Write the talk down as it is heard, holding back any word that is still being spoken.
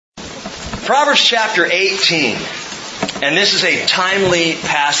Proverbs chapter 18. And this is a timely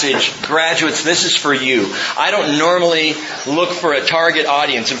passage. Graduates, this is for you. I don't normally look for a target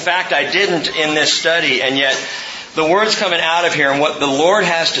audience. In fact, I didn't in this study, and yet the words coming out of here and what the Lord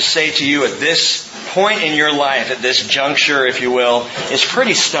has to say to you at this point in your life, at this juncture, if you will, is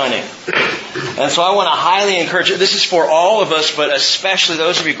pretty stunning. And so I want to highly encourage you. This is for all of us, but especially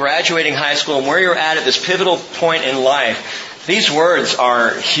those of you graduating high school and where you're at this pivotal point in life. These words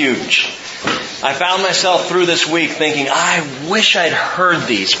are huge. I found myself through this week thinking, I wish I'd heard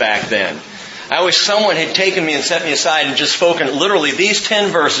these back then. I wish someone had taken me and set me aside and just spoken literally these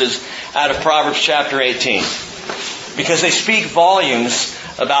 10 verses out of Proverbs chapter 18. Because they speak volumes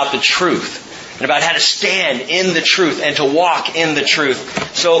about the truth and about how to stand in the truth and to walk in the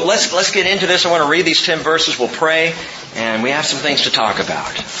truth. So let's get into this. I want to read these 10 verses. We'll pray, and we have some things to talk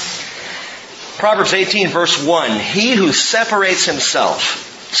about. Proverbs 18 verse 1, He who separates himself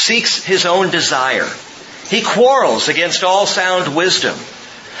seeks his own desire. He quarrels against all sound wisdom.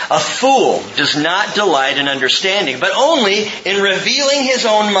 A fool does not delight in understanding, but only in revealing his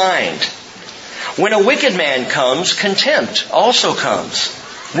own mind. When a wicked man comes, contempt also comes.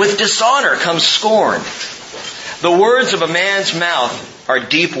 With dishonor comes scorn. The words of a man's mouth are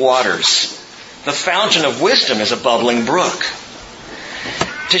deep waters. The fountain of wisdom is a bubbling brook.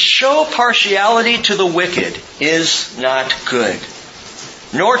 To show partiality to the wicked is not good,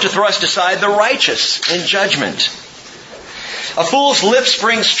 nor to thrust aside the righteous in judgment. A fool's lips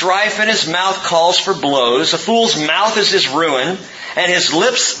bring strife, and his mouth calls for blows. A fool's mouth is his ruin, and his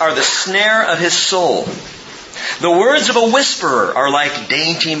lips are the snare of his soul. The words of a whisperer are like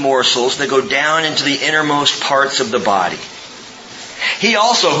dainty morsels that go down into the innermost parts of the body. He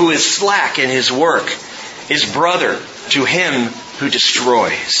also who is slack in his work is brother to him who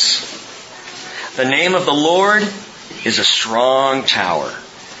destroys. The name of the Lord is a strong tower.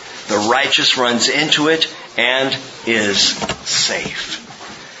 The righteous runs into it and is safe.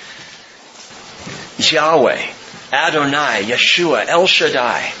 Yahweh, Adonai, Yeshua, El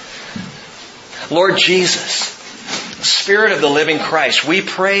Shaddai. Lord Jesus, Spirit of the living Christ, we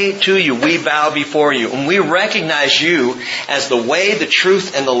pray to you, we bow before you, and we recognize you as the way, the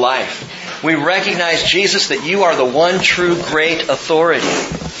truth, and the life. We recognize, Jesus, that you are the one true great authority.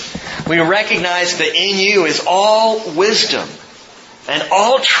 We recognize that in you is all wisdom and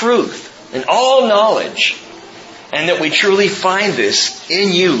all truth and all knowledge, and that we truly find this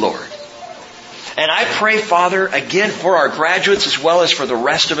in you, Lord. And I pray, Father, again for our graduates as well as for the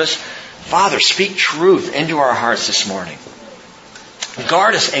rest of us, Father, speak truth into our hearts this morning.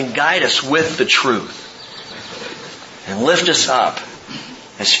 Guard us and guide us with the truth. And lift us up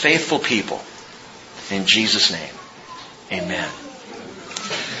as faithful people. In Jesus' name, amen.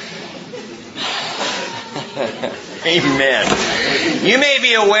 Amen. You may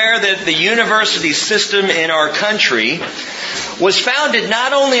be aware that the university system in our country was founded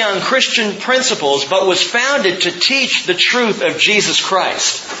not only on Christian principles, but was founded to teach the truth of Jesus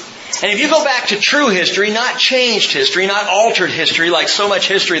Christ. And if you go back to true history, not changed history, not altered history like so much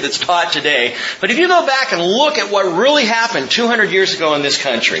history that's taught today, but if you go back and look at what really happened 200 years ago in this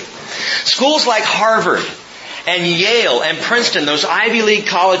country, schools like Harvard and Yale and Princeton, those Ivy League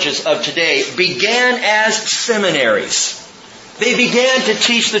colleges of today, began as seminaries. They began to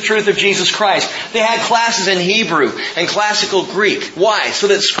teach the truth of Jesus Christ. They had classes in Hebrew and classical Greek. Why? So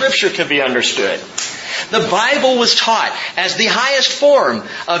that Scripture could be understood. The Bible was taught as the highest form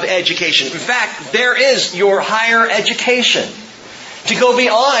of education. In fact, there is your higher education. To go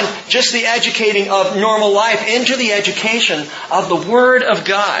beyond just the educating of normal life into the education of the Word of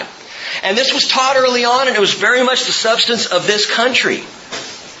God. And this was taught early on, and it was very much the substance of this country.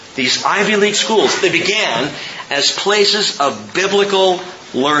 These Ivy League schools, they began as places of biblical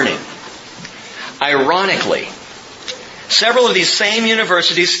learning. Ironically, several of these same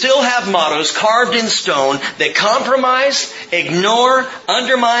universities still have mottos carved in stone that compromise, ignore,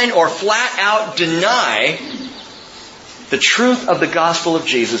 undermine, or flat out deny the truth of the gospel of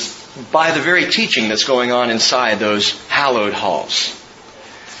Jesus by the very teaching that's going on inside those hallowed halls.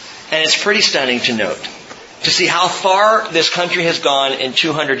 And it's pretty stunning to note, to see how far this country has gone in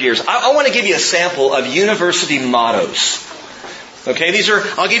 200 years. I want to give you a sample of university mottos. Okay,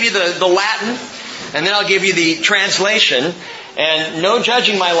 I'll give you the Latin, and then I'll give you the translation. And no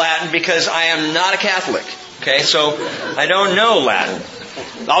judging my Latin because I am not a Catholic. Okay, so I don't know Latin.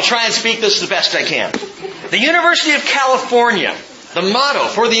 I'll try and speak this the best I can. The University of California, the motto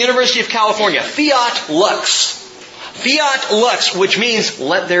for the University of California, Fiat Lux. Fiat Lux, which means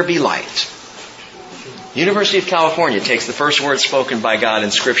let there be light. University of California takes the first word spoken by God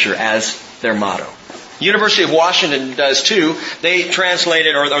in Scripture as their motto. University of Washington does too. They translate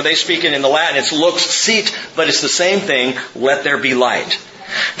it, or they speak it in the Latin. It's lux sit, but it's the same thing, let there be light.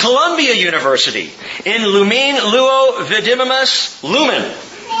 Columbia University, in Lumine Luo Vidimus Lumen.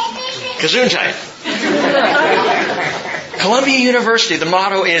 Gesundheit. Columbia University, the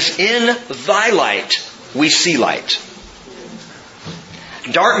motto is, in thy light we see light.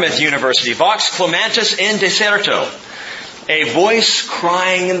 Dartmouth University, Vox Clamantis in Deserto, a voice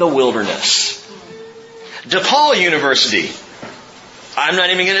crying in the wilderness. DePaul University, I'm not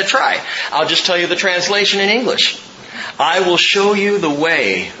even going to try. I'll just tell you the translation in English. I will show you the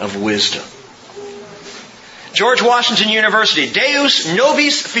way of wisdom. George Washington University, Deus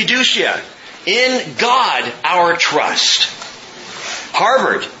Nobis Fiducia, in God our trust.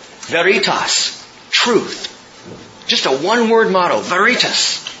 Harvard, Veritas, truth. Just a one-word motto,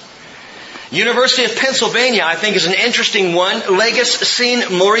 Veritas. University of Pennsylvania, I think, is an interesting one. Legis sine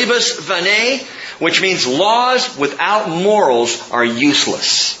moribus vanae, which means laws without morals are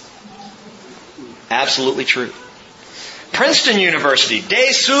useless. Absolutely true. Princeton University,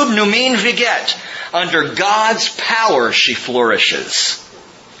 De sub numen viget, under God's power she flourishes.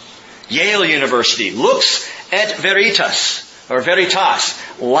 Yale University, Lux et Veritas, or Veritas,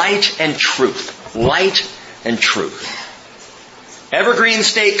 light and truth. Light and truth. Evergreen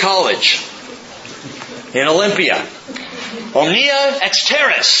State College, in Olympia, Omnia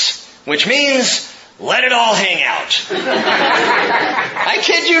exteris, which means let it all hang out. I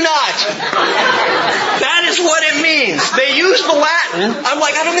kid you not. That is what it means. They use the Latin. I'm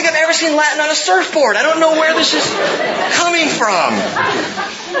like, I don't think I've ever seen Latin on a surfboard. I don't know where this is coming from.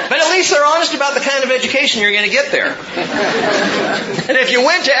 But at least they're honest about the kind of education you're going to get there. And if you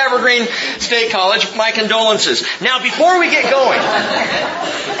went to Evergreen State College, my condolences. Now, before we get going,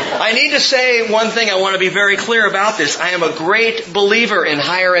 I need to say one thing. I want to be very clear about this. I am a great believer in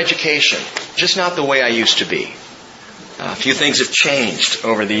higher education, just not the way I used to be. A few things have changed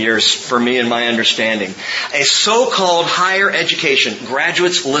over the years for me and my understanding. A so-called higher education,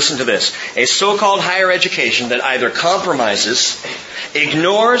 graduates, listen to this, a so-called higher education that either compromises,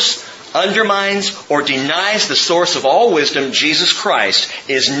 ignores, undermines, or denies the source of all wisdom, Jesus Christ,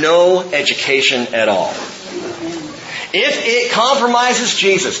 is no education at all. If it compromises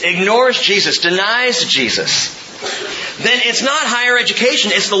Jesus, ignores Jesus, denies Jesus, then it's not higher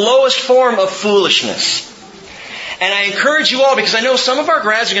education, it's the lowest form of foolishness. And I encourage you all, because I know some of our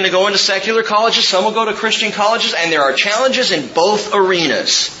grads are going to go into secular colleges, some will go to Christian colleges, and there are challenges in both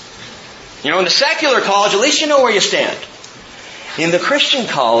arenas. You know, in the secular college, at least you know where you stand. In the Christian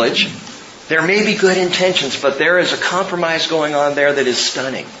college, there may be good intentions, but there is a compromise going on there that is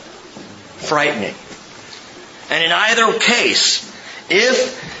stunning, frightening. And in either case,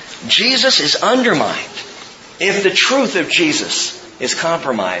 if Jesus is undermined, if the truth of Jesus is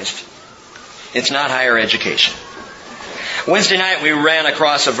compromised, it's not higher education. Wednesday night we ran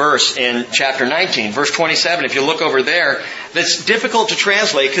across a verse in chapter 19, verse 27. If you look over there, that's difficult to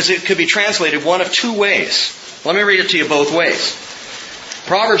translate because it could be translated one of two ways. Let me read it to you both ways.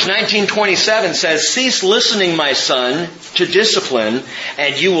 Proverbs 19:27 says, "Cease listening, my son, to discipline,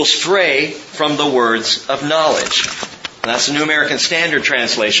 and you will stray from the words of knowledge." That's the New American Standard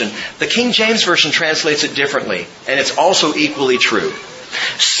Translation. The King James Version translates it differently, and it's also equally true.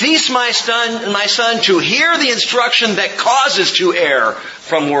 "Cease, my son, to hear the instruction that causes to err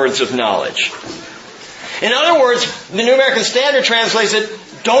from words of knowledge." In other words, the New American Standard translates it,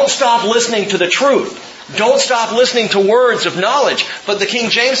 don't stop listening to the truth. Don't stop listening to words of knowledge. But the King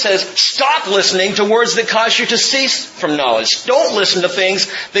James says, stop listening to words that cause you to cease from knowledge. Don't listen to things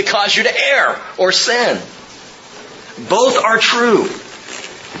that cause you to err or sin. Both are true.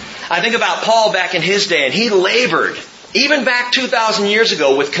 I think about Paul back in his day, and he labored, even back 2,000 years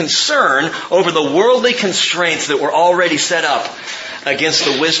ago, with concern over the worldly constraints that were already set up against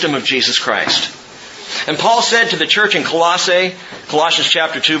the wisdom of Jesus Christ. And Paul said to the church in Colossae, Colossians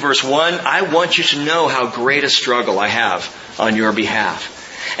chapter 2, verse 1, "I want you to know how great a struggle I have on your behalf.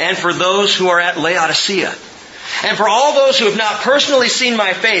 And for those who are at Laodicea, and for all those who have not personally seen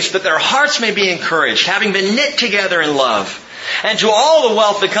my face, that their hearts may be encouraged, having been knit together in love. And to all the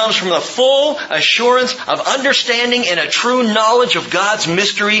wealth that comes from the full assurance of understanding in a true knowledge of God's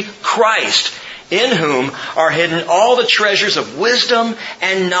mystery, Christ, in whom are hidden all the treasures of wisdom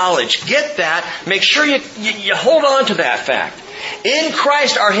and knowledge." Get that. Make sure you hold on to that fact. In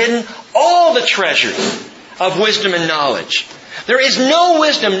Christ are hidden all the treasures of wisdom and knowledge. There is no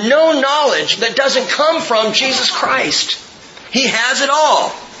wisdom, no knowledge that doesn't come from Jesus Christ. He has it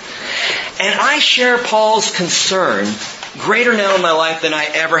all. And I share Paul's concern greater now in my life than I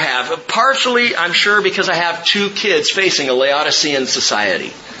ever have. Partially, I'm sure, because I have two kids facing a Laodicean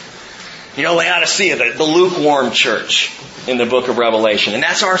society. Laodicea, the lukewarm church in the book of Revelation. And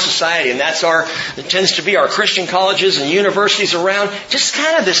that's our society, and it tends to be our Christian colleges and universities around. Just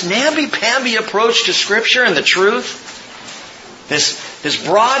kind of this namby-pamby approach to Scripture and the truth. This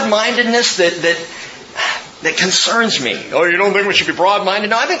broad-mindedness that concerns me. Oh, you don't think we should be broad-minded?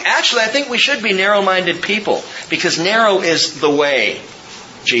 No, I think we should be narrow-minded people. Because narrow is the way,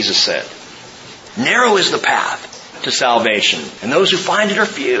 Jesus said. Narrow is the path to salvation. And those who find it are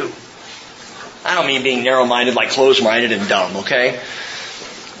few. I don't mean being narrow-minded like closed-minded and dumb, okay?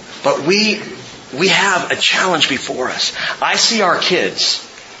 But we have a challenge before us. I see our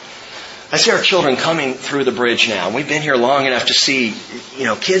children coming through the bridge now. We've been here long enough to see,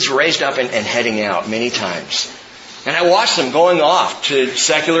 kids raised up and heading out many times. And I watch them going off to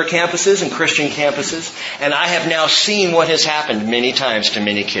secular campuses and Christian campuses. And I have now seen what has happened many times to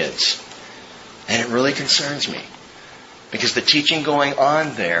many kids. And it really concerns me. Because the teaching going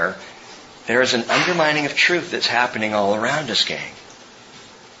on there is an undermining of truth that's happening all around us, gang.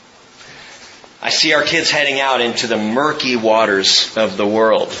 I see our kids heading out into the murky waters of the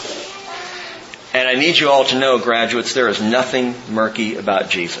world. And I need you all to know, graduates, there is nothing murky about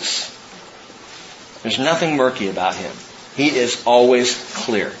Jesus. There's nothing murky about Him. He is always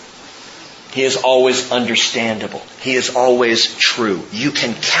clear. He is always understandable. He is always true. You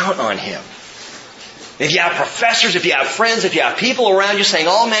can count on Him. If you have professors, if you have friends, if you have people around you saying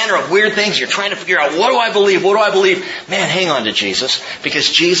all manner of weird things, you're trying to figure out, what do I believe? What do I believe? Man, hang on to Jesus, because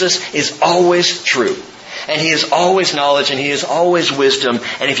Jesus is always true. And He is always knowledge, and He is always wisdom.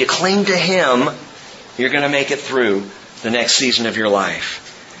 And if you cling to Him, you're going to make it through the next season of your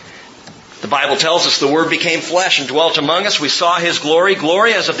life. The Bible tells us the Word became flesh and dwelt among us. We saw His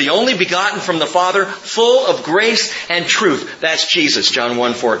glory as of the only begotten from the Father, full of grace and truth. That's Jesus, John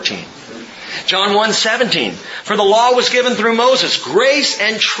 1:14. John 1:17, for the law was given through Moses. Grace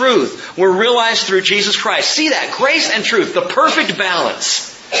and truth were realized through Jesus Christ. See that? Grace and truth, the perfect balance.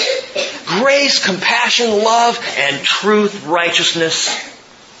 Grace, compassion, love, and truth, righteousness,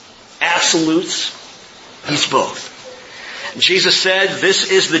 absolutes. He's both. Jesus said,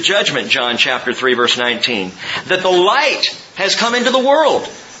 this is the judgment, John chapter 3, verse 19, that the light has come into the world,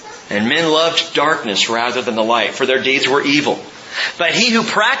 and men loved darkness rather than the light, for their deeds were evil. But he who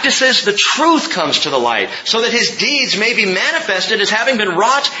practices the truth comes to the light, so that his deeds may be manifested as having been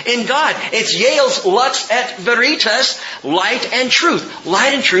wrought in God. It's Yale's lux et veritas, light and truth.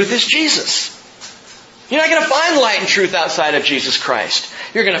 Light and truth is Jesus. You're not going to find light and truth outside of Jesus Christ.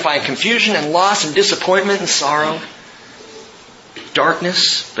 You're going to find confusion and loss and disappointment and sorrow.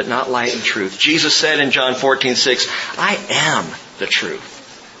 Darkness, but not light and truth. Jesus said in John 14:6, I am the truth.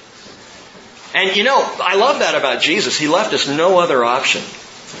 And I love that about Jesus. He left us no other option.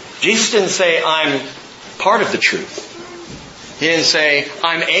 Jesus didn't say, I'm part of the truth. He didn't say,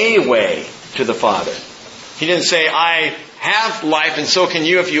 I'm a way to the Father. He didn't say, I have life and so can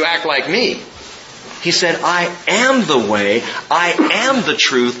you if you act like me. He said, I am the way, I am the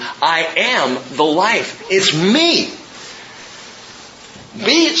truth, I am the life. It's me.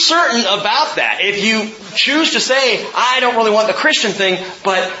 Be certain about that. If you choose to say, I don't really want the Christian thing,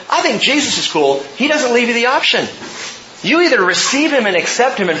 but I think Jesus is cool, He doesn't leave you the option. You either receive Him and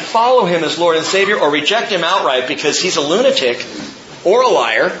accept Him and follow Him as Lord and Savior, or reject Him outright because He's a lunatic or a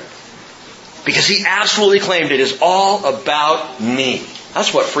liar, because He absolutely claimed it is all about me.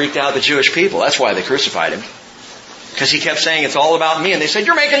 That's what freaked out the Jewish people. That's why they crucified Him. Because He kept saying it's all about me. And they said,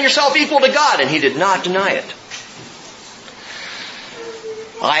 you're making yourself equal to God. And He did not deny it.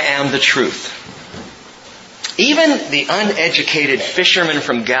 I am the truth. Even the uneducated fisherman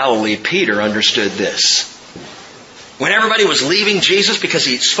from Galilee, Peter, understood this. When everybody was leaving Jesus because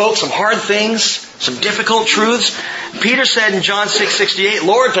He spoke some hard things, some difficult truths, Peter said in John 6:68,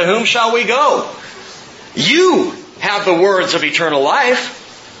 Lord, to whom shall we go? You have the words of eternal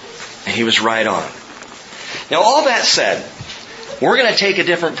life. And he was right on. Now, all that said, we're going to take a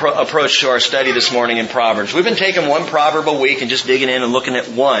different approach to our study this morning in Proverbs. We've been taking one proverb a week and just digging in and looking at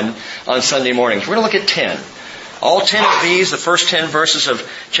one on Sunday mornings. We're going to look at 10. All 10 of these, the first 10 verses of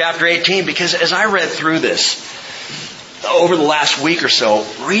chapter 18, because as I read through this over the last week or so,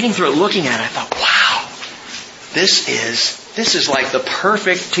 reading through it, looking at it, I thought, wow, this is like the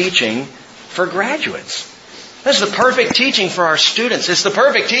perfect teaching for graduates. This is the perfect teaching for our students. It's the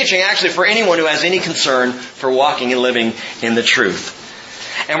perfect teaching actually for anyone who has any concern for walking and living in the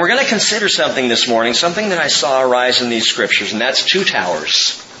truth. And we're going to consider something this morning, something that I saw arise in these scriptures, and that's two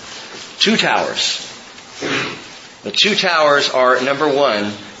towers. Two towers. The two towers are, number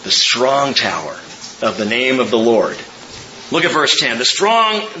one, the strong tower of the name of the Lord. Look at verse 10.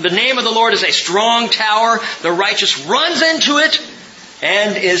 The name of the Lord is a strong tower. The righteous runs into it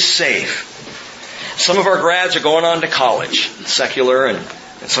and is safe. Some of our grads are going on to college, secular and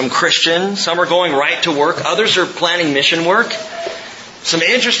some Christian. Some are going right to work. Others are planning mission work. Some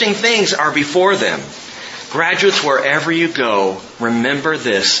interesting things are before them. Graduates, wherever you go, remember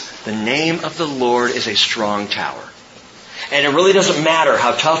this. The name of the Lord is a strong tower. And it really doesn't matter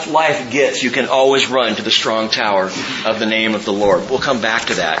how tough life gets, you can always run to the strong tower of the name of the Lord. We'll come back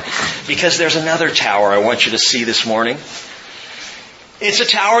to that. Because there's another tower I want you to see this morning. It's a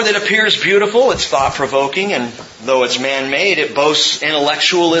tower that appears beautiful, it's thought-provoking, and though it's man-made, it boasts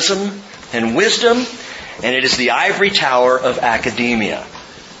intellectualism and wisdom, and it is the ivory tower of academia.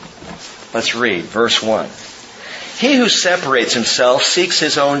 Let's read verse 1. He who separates himself seeks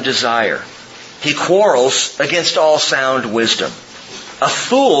his own desire. He quarrels against all sound wisdom. A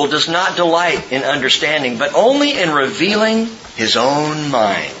fool does not delight in understanding, but only in revealing his own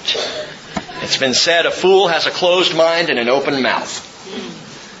mind. It's been said, a fool has a closed mind and an open mouth.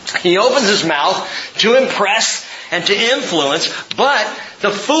 He opens his mouth to impress and to influence, but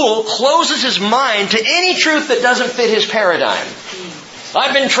the fool closes his mind to any truth that doesn't fit his paradigm.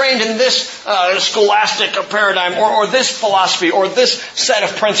 I've been trained in this scholastic paradigm or this philosophy or this set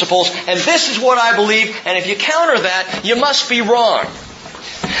of principles, and this is what I believe, and if you counter that, you must be wrong.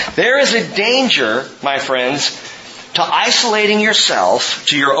 There is a danger, my friends, to isolating yourself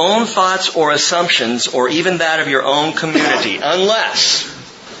to your own thoughts or assumptions or even that of your own community, unless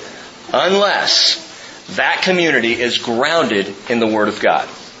that community is grounded in the Word of God.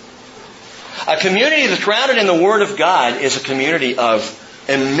 A community that's grounded in the Word of God is a community of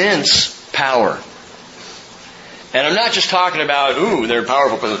immense power. And I'm not just talking about, they're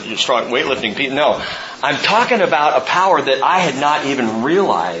powerful because you're strong weightlifting people. No, I'm talking about a power that I had not even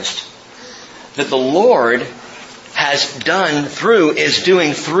realized that the Lord is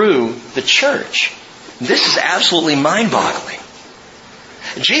doing through the church. This is absolutely mind-boggling.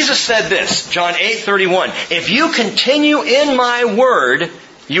 Jesus said this, John 8:31, if you continue in my word,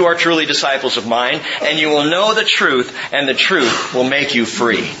 you are truly disciples of mine, and you will know the truth, and the truth will make you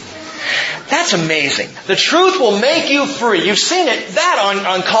free. That's amazing. The truth will make you free. You've seen that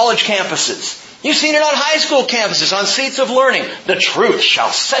on college campuses. You've seen it on high school campuses, on seats of learning. The truth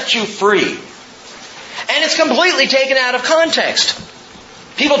shall set you free. And it's completely taken out of context.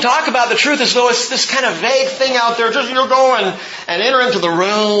 People talk about the truth as though it's this kind of vague thing out there. Just you'll go and enter into the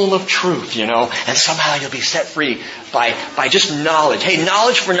realm of truth, and somehow you'll be set free by just knowledge. Hey,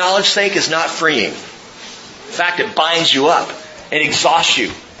 knowledge for knowledge's sake is not freeing. In fact, it binds you up. It exhausts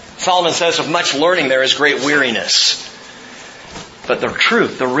you. Solomon says of much learning there is great weariness. But the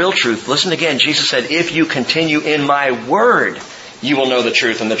truth, the real truth, listen again, Jesus said, if you continue in my word, you will know the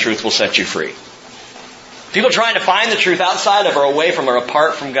truth and the truth will set you free. People trying to find the truth outside of or away from or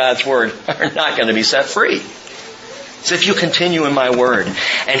apart from God's Word are not going to be set free. So if you continue in my Word.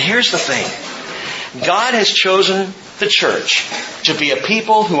 And here's the thing. God has chosen the church to be a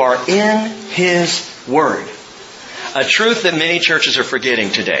people who are in His Word. A truth that many churches are forgetting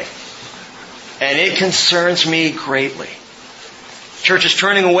today. And it concerns me greatly. Churches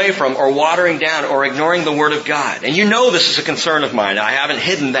turning away from or watering down or ignoring the Word of God. And you know this is a concern of mine. I haven't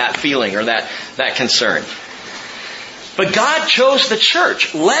hidden that feeling or that concern. But God chose the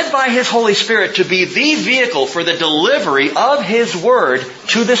church, led by His Holy Spirit, to be the vehicle for the delivery of His Word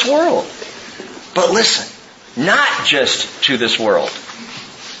to this world. But listen, not just to this world.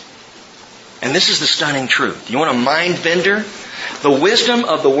 And this is the stunning truth. You want a mind bender? The wisdom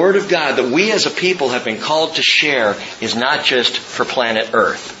of the Word of God that we as a people have been called to share is not just for planet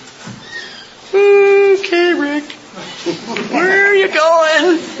Earth. Okay, Rick. Where are you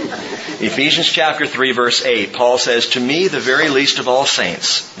going? Ephesians chapter 3 verse 8, Paul says, to me, the very least of all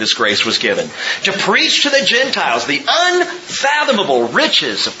saints, this grace was given, to preach to the Gentiles the unfathomable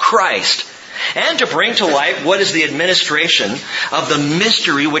riches of Christ, and to bring to light what is the administration of the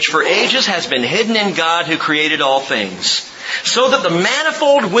mystery which for ages has been hidden in God who created all things, so that the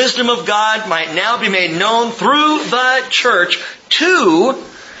manifold wisdom of God might now be made known through the church to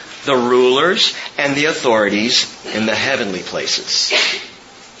the rulers and the authorities in the heavenly places.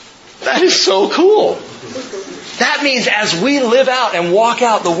 That is so cool. That means as we live out and walk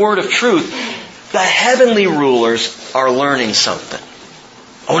out the word of truth, the heavenly rulers are learning something.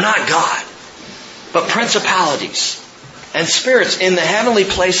 Oh, not God, but principalities and spirits in the heavenly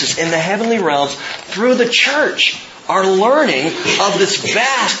places, in the heavenly realms, through the church, are learning of this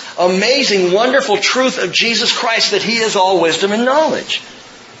vast, amazing, wonderful truth of Jesus Christ, that He is all wisdom and knowledge.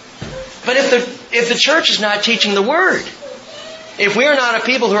 But if the church is not teaching the Word, if we are not a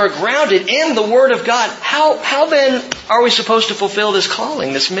people who are grounded in the Word of God, how then are we supposed to fulfill this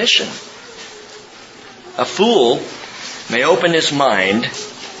calling, this mission? A fool may open his mind,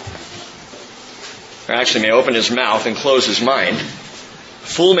 or actually may open his mouth and close his mind. A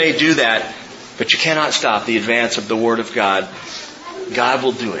fool may do that, but you cannot stop the advance of the Word of God. God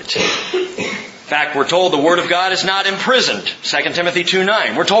will do it. In fact, we're told the Word of God is not imprisoned. 2 Timothy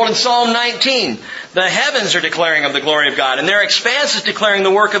 2:9. We're told in Psalm 19, the heavens are declaring of the glory of God, and their expanse is declaring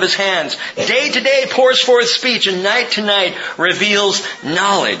the work of His hands. Day to day pours forth speech, and night to night reveals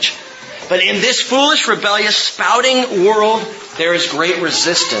knowledge. But in this foolish, rebellious, spouting world, there is great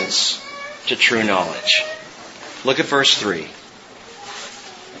resistance to true knowledge. Look at verse 3.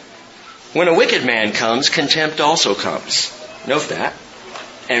 When a wicked man comes, contempt also comes. Note that.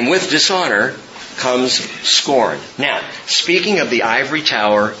 And with dishonor comes scorn. Now, speaking of the ivory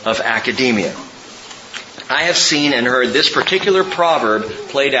tower of academia, I have seen and heard this particular proverb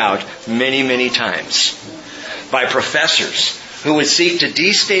played out many, many times by professors who would seek to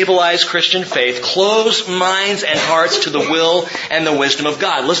destabilize Christian faith, close minds and hearts to the will and the wisdom of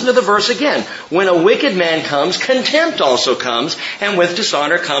God. Listen to the verse again. When a wicked man comes, contempt also comes, and with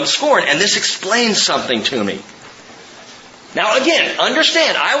dishonor comes scorn. And this explains something to me. Now again,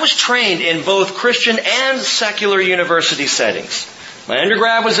 understand, I was trained in both Christian and secular university settings. My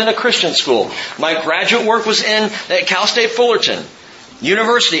undergrad was in a Christian school. My graduate work was in Cal State Fullerton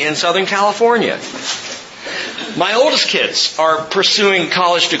University in Southern California. My oldest kids are pursuing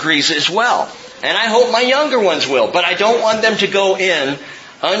college degrees as well. And I hope my younger ones will. But I don't want them to go in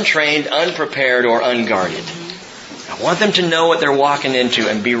untrained, unprepared, or unguarded. I want them to know what they're walking into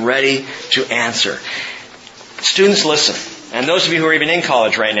and be ready to answer. Students, listen. And those of you who are even in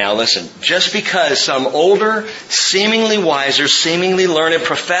college right now, listen. Just because some older, seemingly wiser, seemingly learned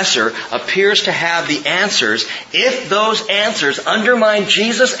professor appears to have the answers, if those answers undermine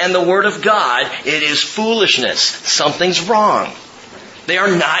Jesus and the Word of God, it is foolishness. Something's wrong. They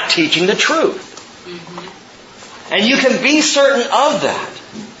are not teaching the truth. And you can be certain of that.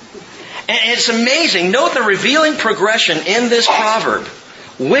 And it's amazing. Note the revealing progression in this proverb.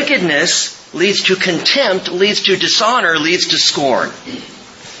 Wickedness leads to contempt, leads to dishonor, leads to scorn.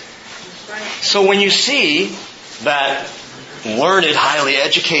 So when you see that learned, highly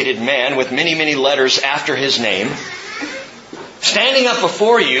educated man with many, many letters after his name standing up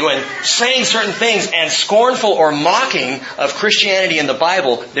before you and saying certain things and scornful or mocking of Christianity and the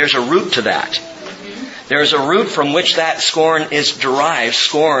Bible, there's a root to that. There's a root from which that scorn is derived.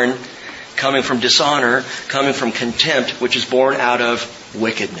 Scorn coming from dishonor, coming from contempt, which is born out of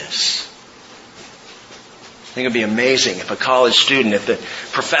wickedness. I think it'd be amazing if a college student, if the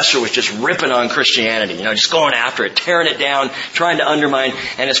professor was just ripping on Christianity, just going after it, tearing it down, trying to undermine,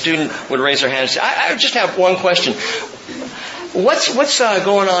 and a student would raise their hand and say, I just have one question. What's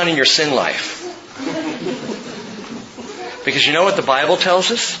going on in your sin life? Because you know what the Bible tells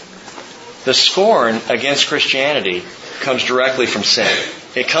us? The scorn against Christianity comes directly from sin.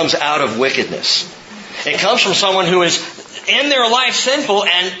 It comes out of wickedness. It comes from someone who is in their life sinful,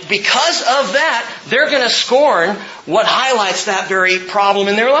 and because of that, they're going to scorn what highlights that very problem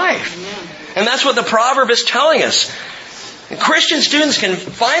in their life. And that's what the proverb is telling us. Christian students can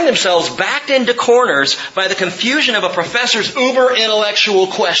find themselves backed into corners by the confusion of a professor's uber-intellectual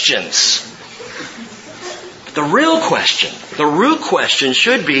questions. But the real question, the root question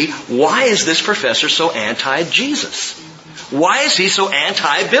should be, why is this professor so anti-Jesus? Why is he so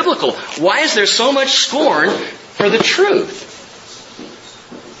anti-biblical? Why is there so much scorn for the truth?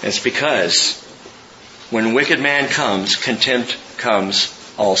 It's because when wicked man comes, contempt comes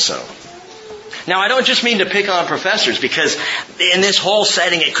also. Now, I don't just mean to pick on professors, because in this whole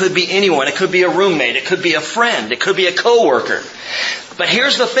setting, it could be anyone. It could be a roommate. It could be a friend. It could be a coworker. But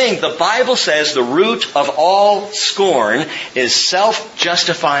here's the thing. The Bible says the root of all scorn is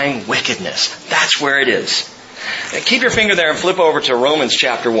self-justifying wickedness. That's where it is. Keep your finger there and flip over to Romans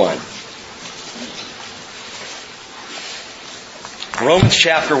chapter 1. Romans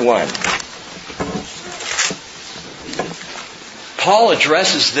chapter 1. Paul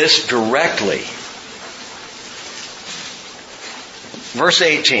addresses this directly. Verse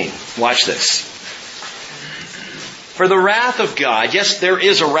 18. Watch this. For the wrath of God, yes, there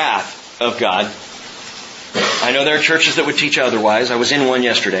is a wrath of God. I know there are churches that would teach otherwise. I was in one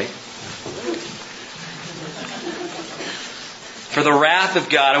yesterday. For the wrath of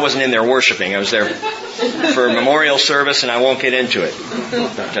God, I wasn't in there worshiping. I was there for a memorial service, and I won't get into it.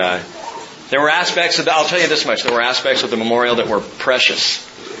 But there were aspects of I'll tell you this much, there were aspects of the memorial that were precious.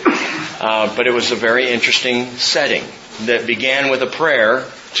 But it was a very interesting setting that began with a prayer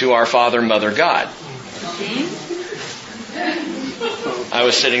to our Father, Mother, God. I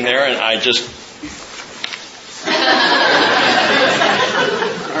was sitting there and I just...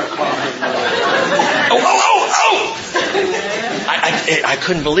 Oh! I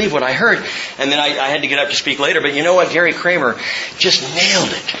couldn't believe what I heard. And then I had to get up to speak later. But you know what? Gary Kramer just nailed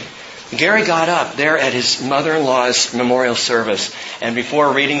it. Gary got up there at his mother-in-law's memorial service, and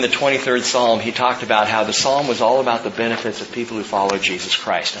before reading the 23rd Psalm, he talked about how the Psalm was all about the benefits of people who follow Jesus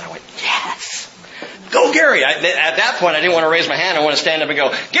Christ. And I went, yes! Go Gary! At that point, I didn't want to raise my hand. I want to stand up and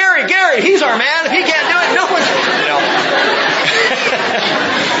go, Gary, he's our man. If he can't do it, no one can.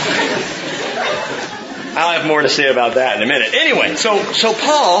 I'll have more to say about that in a minute. Anyway, so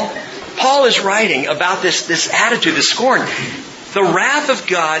Paul is writing about this attitude, this scorn. The wrath of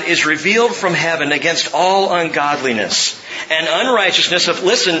God is revealed from heaven against all ungodliness and unrighteousness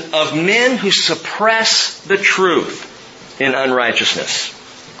of men who suppress the truth in unrighteousness.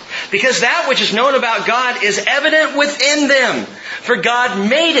 Because that which is known about God is evident within them, for God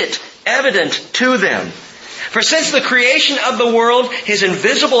made it evident to them. For since the creation of the world, His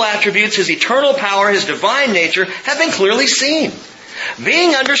invisible attributes, His eternal power, His divine nature have been clearly seen,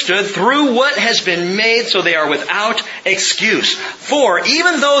 being understood through what has been made, so they are without excuse. For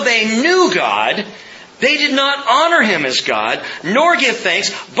even though they knew God, they did not honor Him as God, nor give thanks,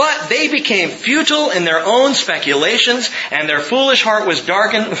 but they became futile in their own speculations, and their foolish heart was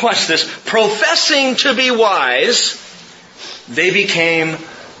darkened. Watch this. Professing to be wise, they became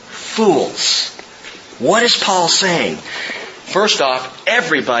fools. What is Paul saying? First off,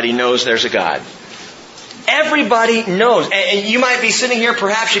 everybody knows there's a God. Everybody knows. And you might be sitting here,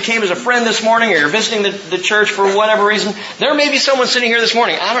 perhaps you came as a friend this morning, or you're visiting the church for whatever reason. There may be someone sitting here this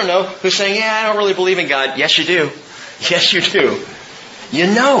morning, I don't know, who's saying, yeah, I don't really believe in God. Yes, you do. Yes, you do. You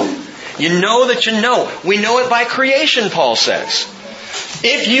know. You know that you know. We know it by creation, Paul says.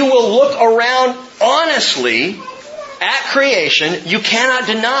 If you will look around honestly at creation, you cannot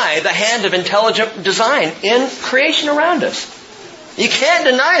deny the hand of intelligent design in creation around us. You can't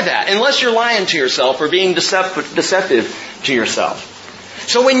deny that unless you're lying to yourself or being deceptive to yourself.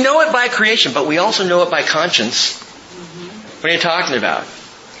 So we know it by creation, but we also know it by conscience. What are you talking about?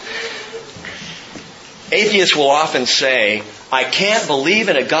 Atheists will often say, I can't believe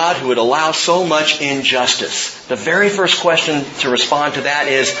in a God who would allow so much injustice. The very first question to respond to that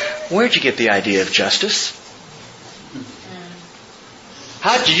is, where'd you get the idea of justice?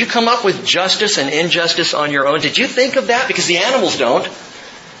 How did you come up with justice and injustice on your own? Did you think of that? Because the animals don't.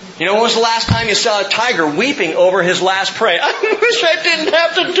 You know, when was the last time you saw a tiger weeping over his last prey? I wish I didn't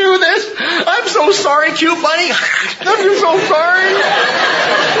have to do this. I'm so sorry, cute bunny. I'm so sorry.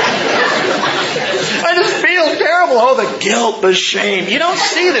 I just feel terrible. Oh, the guilt, the shame. You don't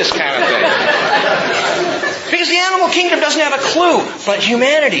see this kind of thing. Because the animal kingdom doesn't have a clue. But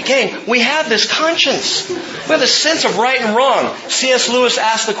humanity, gang, we have this conscience. We have this sense of right and wrong. C.S. Lewis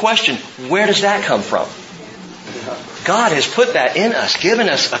asked the question, where does that come from? God has put that in us, given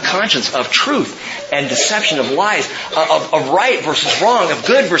us a conscience of truth and deception, of lies, of right versus wrong, of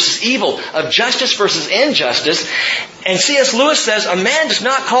good versus evil, of justice versus injustice. And C.S. Lewis says, a man does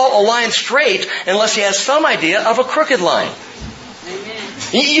not call a line straight unless he has some idea of a crooked line.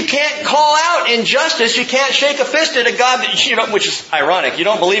 You can't call out injustice. You can't shake a fist at a God that you don't, which is ironic. You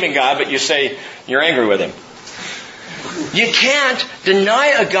don't believe in God, but you say you're angry with Him. You can't deny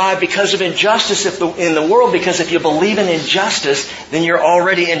a God because of injustice in the world, because if you believe in injustice, then you're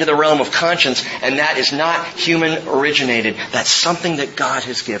already into the realm of conscience, and that is not human originated. That's something that God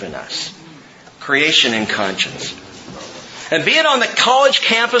has given us. Creation and conscience. And be it on the college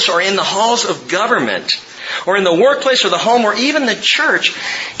campus or in the halls of government, or in the workplace or the home or even the church,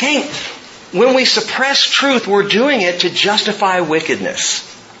 gang, when we suppress truth, we're doing it to justify wickedness.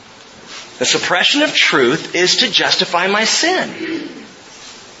 The suppression of truth is to justify my sin.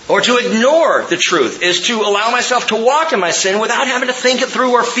 Or to ignore the truth is to allow myself to walk in my sin without having to think it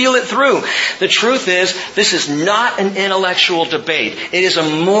through or feel it through. The truth is, this is not an intellectual debate. It is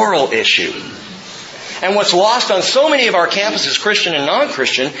a moral issue. And what's lost on so many of our campuses, Christian and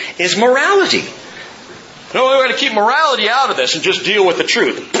non-Christian, is morality. No, we've got to keep morality out of this and just deal with the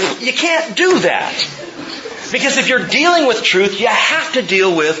truth. You can't do that. Because if you're dealing with truth, you have to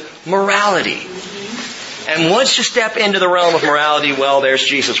deal with morality. And once you step into the realm of morality, well, there's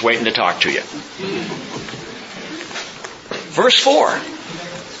Jesus waiting to talk to you. Verse 4.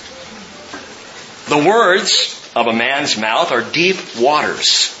 The words of a man's mouth are deep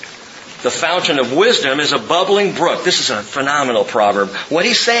waters. The fountain of wisdom is a bubbling brook. This is a phenomenal proverb. What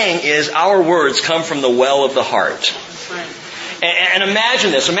he's saying is our words come from the well of the heart. And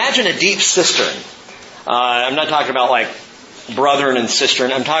imagine this. Imagine a deep cistern. I'm not talking about like brethren and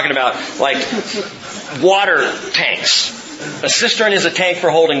cistern. I'm talking about like water tanks. A cistern is a tank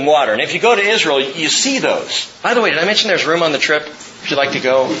for holding water. And if you go to Israel, you see those. By the way, did I mention there's room on the trip? If you'd like to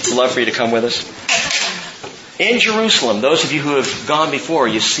go, I'd love for you to come with us. In Jerusalem, those of you who have gone before,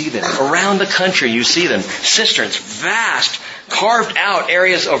 you see them. Around the country, you see them. Cisterns, vast, carved out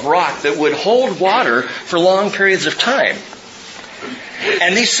areas of rock that would hold water for long periods of time.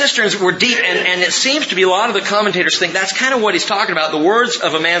 And these cisterns were deep, and it seems to be, a lot of the commentators think that's kind of what he's talking about. The words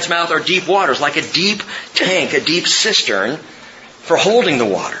of a man's mouth are deep waters, like a deep tank, a deep cistern for holding the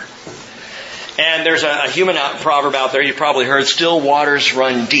water. And there's a human proverb out there, you've probably heard, still waters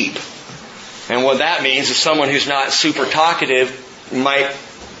run deep. And what that means is someone who's not super talkative might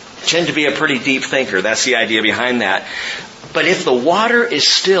tend to be a pretty deep thinker. That's the idea behind that. But if the water is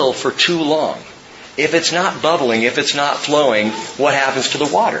still for too long, if it's not bubbling, if it's not flowing, what happens to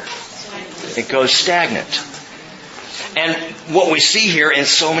the water? It goes stagnant. And what we see here in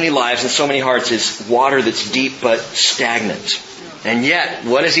so many lives and so many hearts is water that's deep but stagnant. And yet,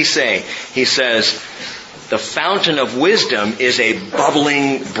 what does he say? He says, the fountain of wisdom is a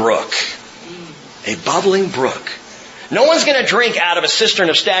bubbling brook. A bubbling brook. No one's going to drink out of a cistern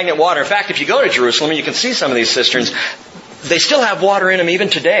of stagnant water. In fact, if you go to Jerusalem, and you can see some of these cisterns, they still have water in them even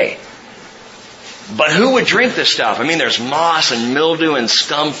today. But who would drink this stuff? I mean, there's moss and mildew and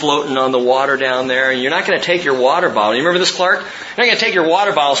scum floating on the water down there. And you're not going to take your water bottle. You remember this, Clark? You're not going to take your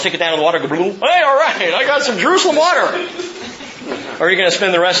water bottle, stick it down in the water, and go, hey, all right, I got some Jerusalem water. Or you're going to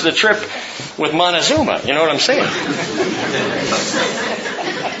spend the rest of the trip with Montezuma. You know what I'm saying?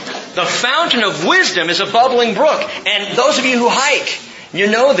 The fountain of wisdom is a bubbling brook. And those of you who hike,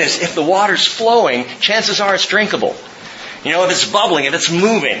 you know this. If the water's flowing, chances are it's drinkable. You know, if it's bubbling, if it's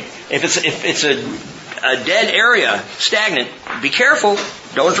moving, if it's a dead area, stagnant, be careful.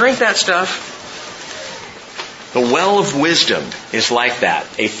 Don't drink that stuff. The well of wisdom is like that.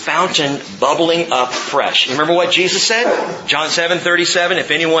 A fountain bubbling up fresh. You remember what Jesus said? John 7:37,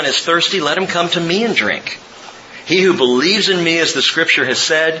 if anyone is thirsty, let him come to me and drink. He who believes in me, as the Scripture has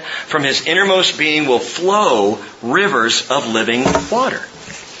said, from his innermost being will flow rivers of living water.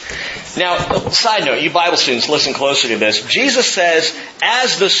 Now, side note, you Bible students, listen closely to this. Jesus says,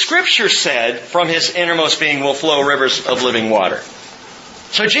 as the Scripture said, from his innermost being will flow rivers of living water.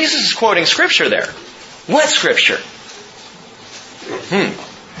 So Jesus is quoting Scripture there. What Scripture?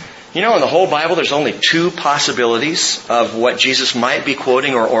 You know, in the whole Bible, there's only two possibilities of what Jesus might be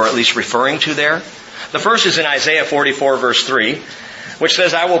quoting or at least referring to there. The first is in Isaiah 44, verse 3, which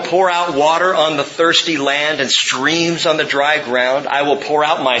says, I will pour out water on the thirsty land and streams on the dry ground. I will pour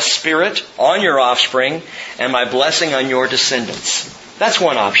out my Spirit on your offspring and my blessing on your descendants. That's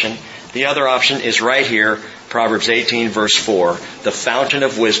one option. The other option is right here, Proverbs 18, verse 4. The fountain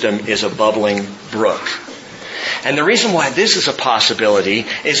of wisdom is a bubbling brook. And the reason why this is a possibility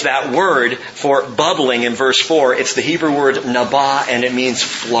is that word for bubbling in verse 4. It's the Hebrew word nabah, and it means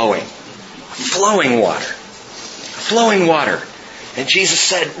flowing. Flowing water. Flowing water. And Jesus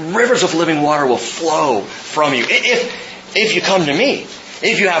said, rivers of living water will flow from you. If you come to me,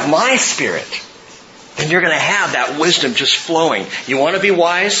 if you have my Spirit, then you're going to have that wisdom just flowing. You want to be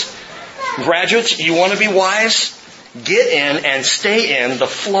wise? Graduates, you want to be wise? Get in and stay in the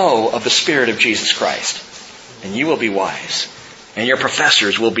flow of the Spirit of Jesus Christ. And you will be wise. And your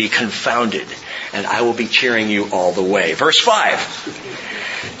professors will be confounded. And I will be cheering you all the way. Verse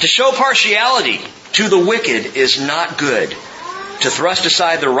 5. To show partiality to the wicked is not good. To thrust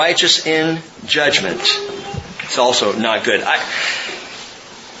aside the righteous in judgment, it's also not good. I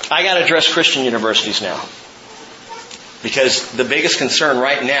got to address Christian universities now. Because the biggest concern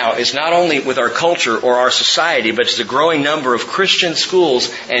right now is not only with our culture or our society, but it's a growing number of Christian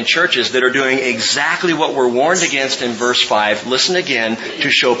schools and churches that are doing exactly what we're warned against in verse 5. Listen again.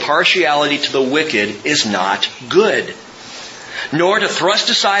 To show partiality to the wicked is not good, nor to thrust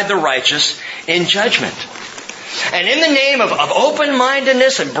aside the righteous in judgment. And in the name of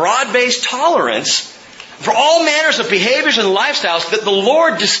open-mindedness and broad-based tolerance for all manners of behaviors and lifestyles that the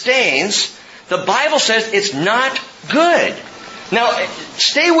Lord disdains, the Bible says it's not good. Now,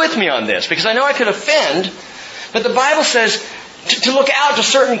 stay with me on this, because I know I could offend, but the Bible says to look out to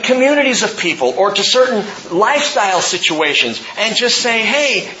certain communities of people or to certain lifestyle situations and just say,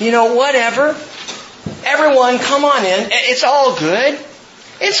 hey, you know, whatever. Everyone, come on in. It's all good.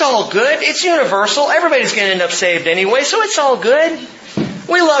 It's all good. It's universal. Everybody's going to end up saved anyway, so it's all good.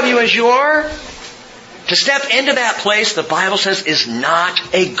 We love you as you are. To step into that place, the Bible says, is not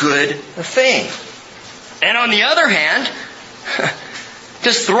a good thing. And on the other hand,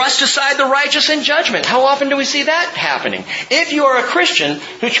 to thrust aside the righteous in judgment. How often do we see that happening? If you are a Christian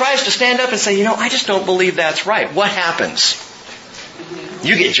who tries to stand up and say, you know, I just don't believe that's right, what happens?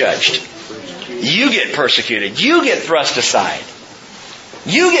 You get judged. You get persecuted. You get thrust aside.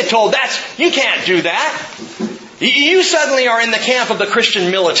 You get told you can't do that. You suddenly are in the camp of the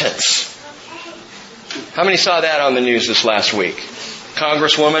Christian militants. How many saw that on the news this last week?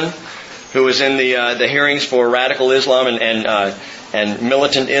 Congresswoman who was in the hearings for radical Islam and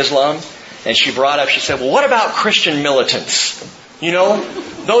militant Islam, and she said, well, what about Christian militants? You know,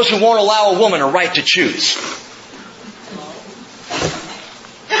 those who won't allow a woman a right to choose.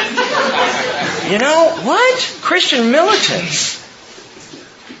 You know, what? Christian militants.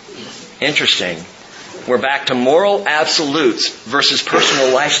 Interesting. We're back to moral absolutes versus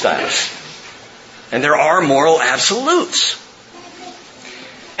personal lifestyles. And there are moral absolutes.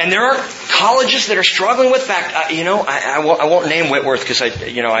 And there are colleges that are struggling with fact. I won't name Whitworth because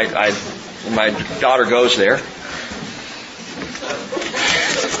my daughter goes there.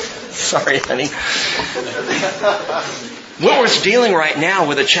 Sorry, honey. Whitworth's dealing right now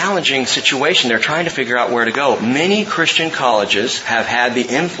with a challenging situation. They're trying to figure out where to go. Many Christian colleges have had the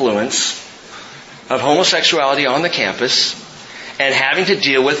influence of homosexuality on the campus and having to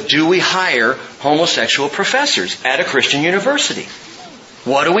deal with, do we hire homosexual professors at a Christian university?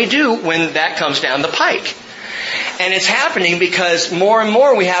 What do we do when that comes down the pike? And it's happening because more and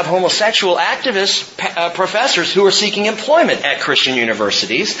more we have homosexual activist professors who are seeking employment at Christian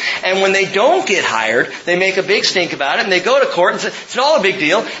universities. And when they don't get hired, they make a big stink about it and they go to court and say, it's all a big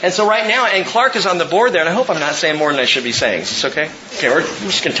deal. And so right now, and Clark is on the board there, and I hope I'm not saying more than I should be saying. Is this okay? Okay, we're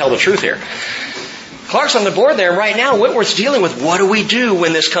just going to tell the truth here. Clark's on the board there, and right now Whitworth's dealing with what do we do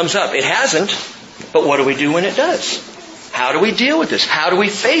when this comes up? It hasn't, but what do we do when it does? How do we deal with this? How do we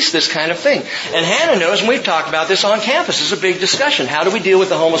face this kind of thing? And Hannah knows, and we've talked about this on campus. It's a big discussion. How do we deal with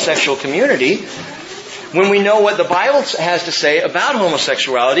the homosexual community when we know what the Bible has to say about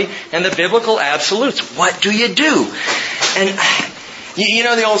homosexuality and the biblical absolutes? What do you do? And you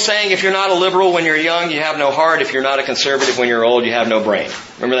know the old saying, if you're not a liberal when you're young, you have no heart. If you're not a conservative when you're old, you have no brain.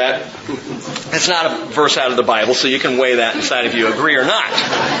 Remember that? It's not a verse out of the Bible, so you can weigh that and decide if you agree or not.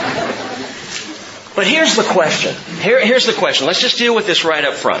 But here's the question. Here's the question. Let's just deal with this right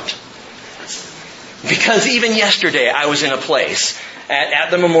up front. Because even yesterday I was in a place at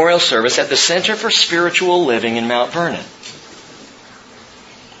the memorial service at the Center for Spiritual Living in Mount Vernon.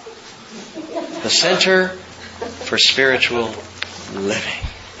 The Center for Spiritual Living.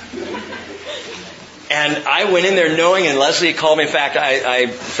 And I went in there knowing, and Leslie called me. In fact, I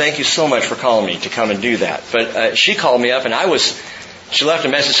thank you so much for calling me to come and do that. But she called me up and she left a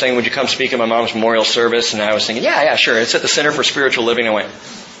message saying, would you come speak at my mom's memorial service? And I was thinking, yeah, sure. It's at the Center for Spiritual Living. I went,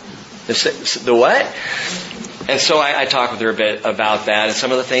 the what? And so I talked with her a bit about that and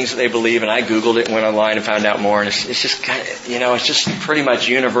some of the things that they believe. And I Googled it and went online and found out more. And it's just kind of, it's just pretty much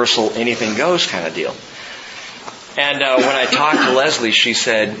universal, anything goes kind of deal. And when I talked to Leslie, she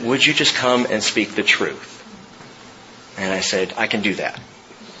said, would you just come and speak the truth? And I said, I can do that.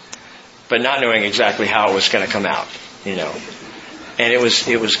 But not knowing exactly how it was going to come out, And it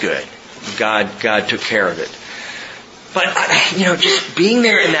was good. God took care of it. But, just being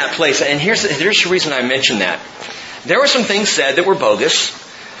there in that place, and here's the reason I mentioned that. There were some things said that were bogus.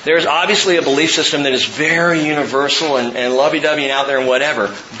 There's obviously a belief system that is very universal and lovey-dovey and out there and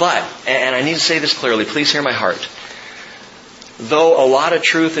whatever. But, and I need to say this clearly, please hear my heart. Though a lot of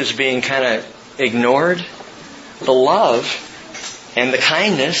truth is being kind of ignored, the love and the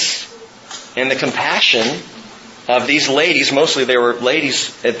kindness and the compassion of these ladies, mostly they were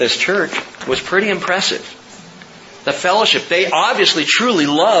ladies at this church, was pretty impressive. The fellowship, they obviously truly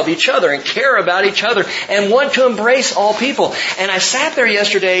love each other and care about each other and want to embrace all people. And I sat there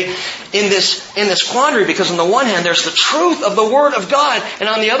yesterday in this quandary because on the one hand there's the truth of the Word of God, and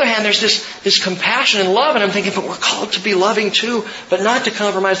on the other hand there's this compassion and love, and I'm thinking, but we're called to be loving too, but not to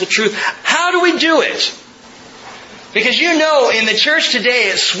compromise the truth. How do we do it? Because in the church today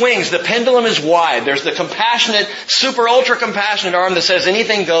it swings. The pendulum is wide. There's the compassionate, super ultra compassionate arm that says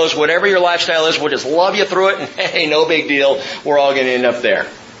anything goes, whatever your lifestyle is, we'll just love you through it, and hey, no big deal, we're all going to end up there.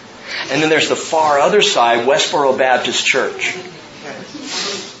 And then there's the far other side, Westboro Baptist Church,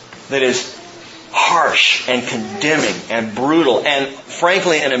 that is harsh and condemning and brutal and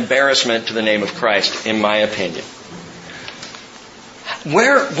frankly an embarrassment to the name of Christ, in my opinion.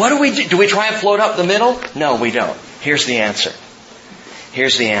 What do we do? Do we try and float up the middle? No, we don't. Here's the answer.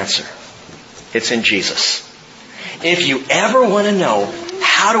 It's in Jesus. If you ever want to know,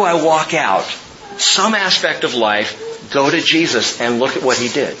 how do I walk out some aspect of life, go to Jesus and look at what He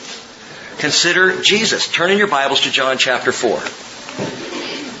did. Consider Jesus. Turn in your Bibles to John chapter 4.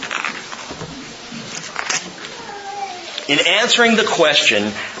 In answering the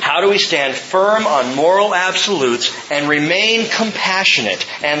question, how do we stand firm on moral absolutes and remain compassionate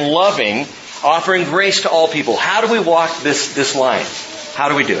and loving, offering grace to all people? How do we walk this line? How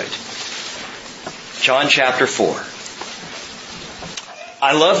do we do it? John chapter 4.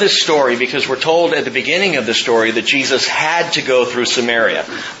 I love this story because we're told at the beginning of the story that Jesus had to go through Samaria.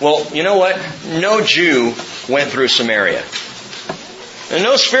 Well, you know what? No Jew went through Samaria. And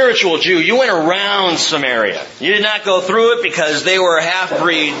no spiritual Jew. You went around Samaria. You did not go through it because they were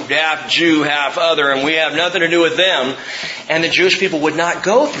half-breed, half-Jew, half-other, and we have nothing to do with them. And the Jewish people would not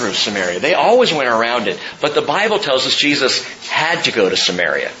go through Samaria. They always went around it. But the Bible tells us Jesus had to go to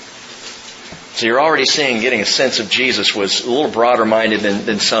Samaria. So you're already seeing, getting a sense of Jesus was a little broader minded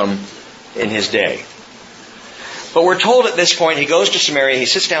than some in his day. But we're told at this point, he goes to Samaria, he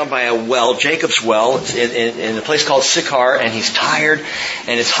sits down by a well, Jacob's well, in a place called Sychar, and he's tired,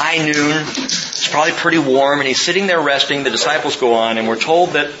 and it's high noon, it's probably pretty warm, and he's sitting there resting, the disciples go on, and we're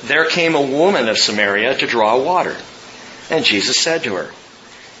told that there came a woman of Samaria to draw water. And Jesus said to her,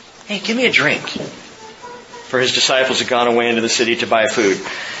 "Hey, give me a drink." For his disciples had gone away into the city to buy food.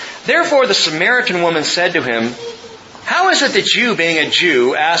 Therefore the Samaritan woman said to him, "How is it that you, being a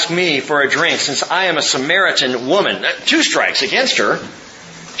Jew, ask me for a drink, since I am a Samaritan woman?" 2 strikes against her.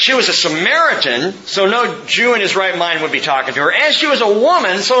 She was a Samaritan, so no Jew in his right mind would be talking to her. And she was a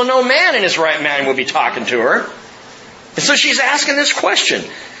woman, so no man in his right mind would be talking to her. And so she's asking this question.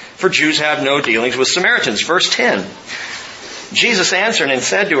 For Jews have no dealings with Samaritans. Verse 10. Jesus answered and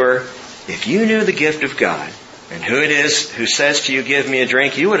said to her, "If you knew the gift of God, and who it is who says to you, 'Give me a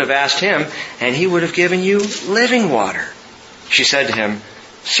drink,' you would have asked him, and he would have given you living water." She said to him,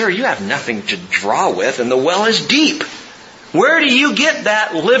 "Sir, you have nothing to draw with, and the well is deep. Where do you get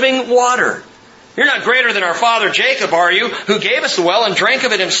that living water? You're not greater than our father Jacob, are you, who gave us the well and drank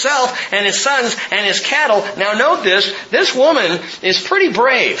of it himself, and his sons and his cattle?" Now note this woman is pretty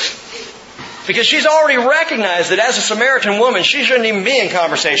brave. Because she's already recognized that as a Samaritan woman, she shouldn't even be in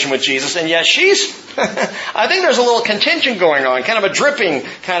conversation with Jesus. And yet she's, I think there's a little contention going on, kind of a dripping,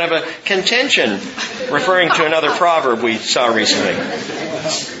 kind of a contention, referring to another proverb we saw recently.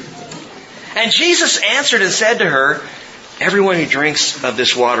 And Jesus answered and said to her, "Everyone who drinks of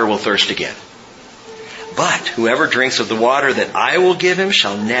this water will thirst again. But whoever drinks of the water that I will give him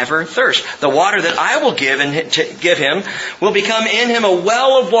shall never thirst. The water that I will give him will become in him a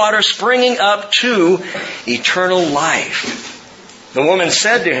well of water springing up to eternal life." The woman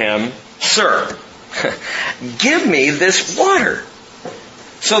said to him, "Sir, give me this water,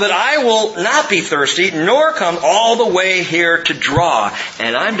 so that I will not be thirsty, nor come all the way here to draw."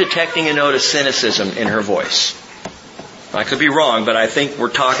 And I'm detecting a note of cynicism in her voice. I could be wrong, but I think we're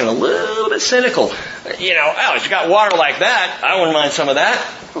talking a little bit cynical. If you got water like that, I wouldn't mind some of that.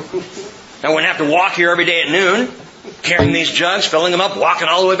 I wouldn't have to walk here every day at noon, carrying these jugs, filling them up, walking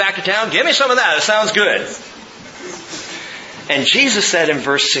all the way back to town. Give me some of that. It sounds good. And Jesus said in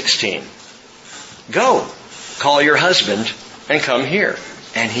verse 16, "Go, call your husband and come here."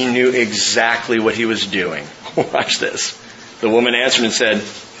 And he knew exactly what he was doing. Watch this. The woman answered and said,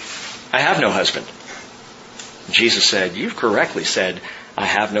 "I have no husband." Jesus said, "You've correctly said, 'I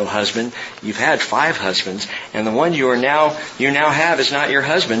have no husband.' You've had 5 husbands, and the one you now have is not your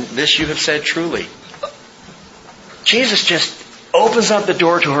husband. This you have said truly." Jesus just opens up the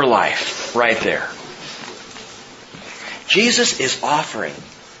door to her life right there. Jesus is offering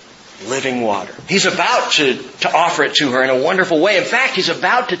living water. He's about to offer it to her in a wonderful way. In fact, he's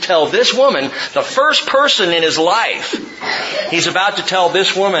about to tell this woman, the first person in his life, he's about to tell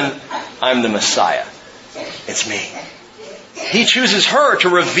this woman, "I'm the Messiah. It's me." He chooses her to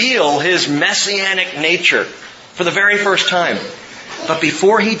reveal his messianic nature for the very first time. But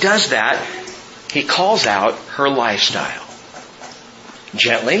before he does that, he calls out her lifestyle.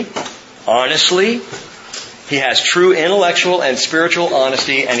 Gently, honestly, he has true intellectual and spiritual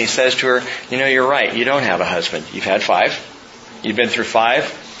honesty, and he says to her, "You're right, you don't have a husband. You've had 5. You've been through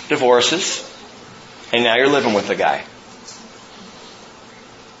 5 divorces, and now you're living with a guy."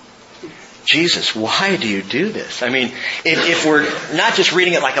 Jesus, why do you do this? I mean, if we're not just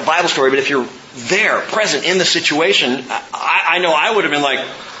reading it like a Bible story, but if you're there, present in the situation, I know I would have been like,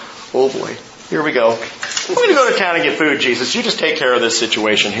 "Oh boy, here we go. We're going to go to town and get food, Jesus. You just take care of this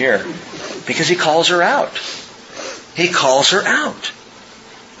situation here." Because he calls her out. He calls her out.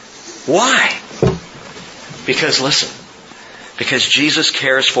 Why? Because Jesus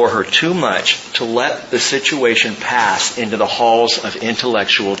cares for her too much to let the situation pass into the halls of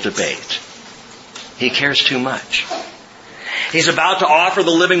intellectual debate. He cares too much. He's about to offer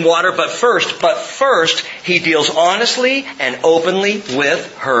the living water, but first, he deals honestly and openly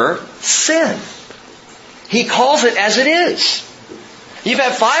with her sin. He calls it as it is. You've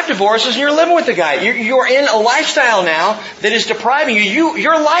had 5 divorces and you're living with the guy. You're in a lifestyle now that is depriving you.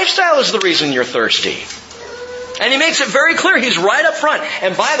 Your lifestyle is the reason you're thirsty. And he makes it very clear. He's right up front.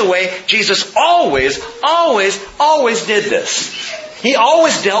 And by the way, Jesus always did this. He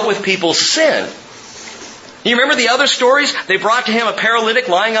always dealt with people's sin. You remember the other stories? They brought to him a paralytic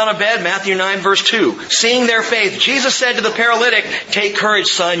lying on a bed, Matthew 9 verse 2. Seeing their faith, Jesus said to the paralytic, "Take courage,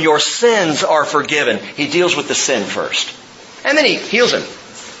 son, your sins are forgiven." He deals with the sin first. And then he heals him.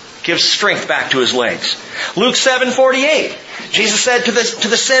 Gives strength back to his legs. Luke 7:48. Jesus said to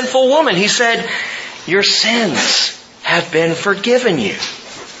the sinful woman, He said, "Your sins have been forgiven you."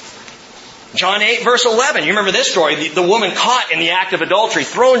 John 8 verse 11. You remember this story. The woman caught in the act of adultery,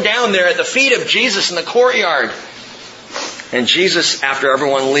 thrown down there at the feet of Jesus in the courtyard. And Jesus, after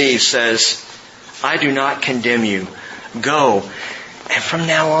everyone leaves, says, "I do not condemn you. Go, and from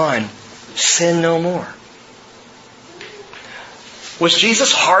now on, sin no more." Was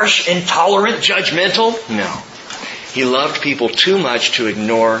Jesus harsh, intolerant, judgmental? No. He loved people too much to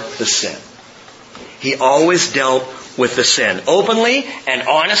ignore the sin. He always dealt with the sin, openly and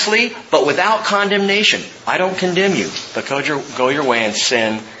honestly, but without condemnation. I don't condemn you, but go your way and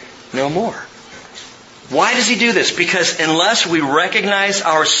sin no more. Why does He do this? Because unless we recognize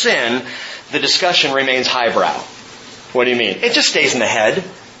our sin, the discussion remains highbrow. What do you mean? It just stays in the head.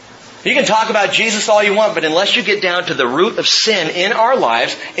 You can talk about Jesus all you want, but unless you get down to the root of sin in our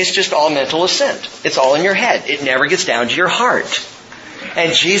lives, it's just all mental assent. It's all in your head. It never gets down to your heart.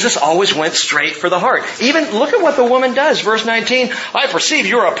 And Jesus always went straight for the heart. Even look at what the woman does. Verse 19, "I perceive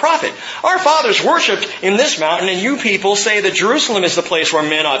you're a prophet. Our fathers worshipped in this mountain, and you people say that Jerusalem is the place where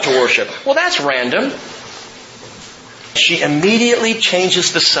men ought to worship." Well, that's random. She immediately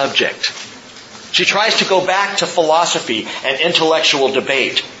changes the subject. She tries to go back to philosophy and intellectual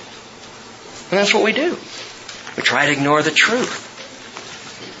debate. And that's what we do. We try to ignore the truth.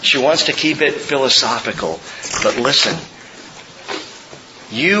 She wants to keep it philosophical. But listen,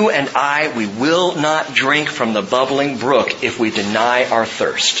 you and I, we will not drink from the bubbling brook if we deny our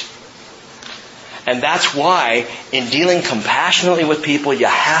thirst. And that's why, in dealing compassionately with people, you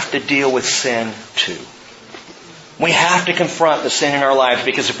have to deal with sin too. We have to confront the sin in our lives,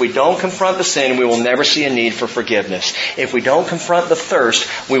 because if we don't confront the sin, we will never see a need for forgiveness. If we don't confront the thirst,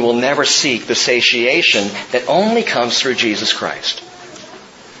 we will never seek the satiation that only comes through Jesus Christ.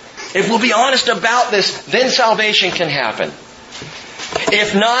 If we'll be honest about this, then salvation can happen.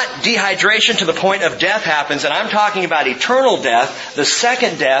 If not, dehydration to the point of death happens, and I'm talking about eternal death, the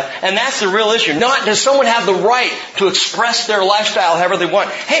second death, and that's the real issue. Not does someone have the right to express their lifestyle however they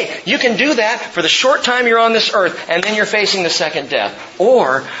want. Hey, you can do that for the short time you're on this earth, and then you're facing the second death.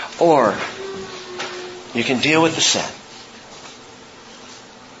 Or you can deal with the sin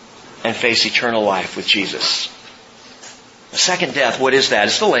and face eternal life with Jesus. The second death, what is that?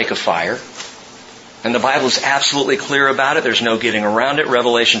 It's the lake of fire. And the Bible is absolutely clear about it. There's no getting around it.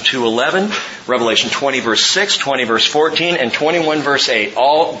 Revelation 2:11, Revelation 20 verse 6, 20 verse 14, and 21 verse 8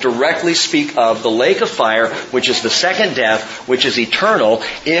 all directly speak of the lake of fire, which is the second death, which is eternal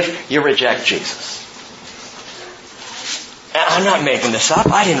if you reject Jesus. And I'm not making this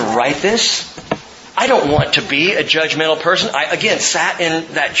up. I didn't write this. I don't want to be a judgmental person. I, again, sat in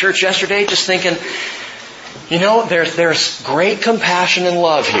that church yesterday just thinking, there's great compassion and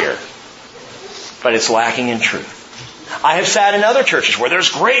love here, but it's lacking in truth. I have sat in other churches where there's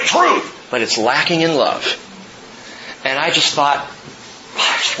great truth, but it's lacking in love. And I just thought,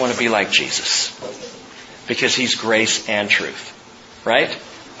 I just want to be like Jesus. Because He's grace and truth. Right?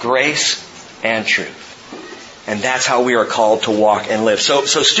 Grace and truth. And that's how we are called to walk and live. So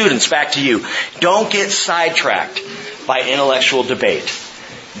students, back to you. Don't get sidetracked by intellectual debate.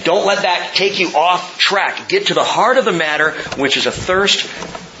 Don't let that take you off track. Get to the heart of the matter, which is a thirst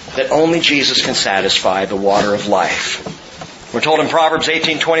that only Jesus can satisfy, the water of life. We're told in Proverbs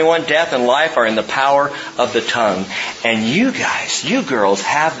 18:21, death and life are in the power of the tongue. And you guys, you girls,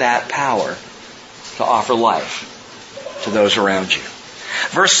 have that power to offer life to those around you.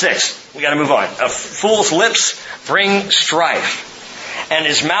 Verse 6, we got to move on. A fool's lips bring strife, and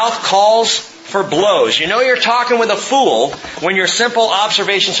his mouth calls for blows. You know you're talking with a fool when your simple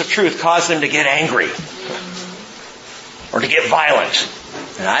observations of truth cause them to get angry or to get violent.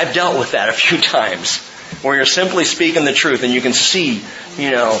 And I've dealt with that a few times, where you're simply speaking the truth and you can see,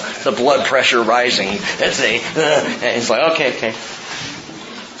 the blood pressure rising. And it's like, okay.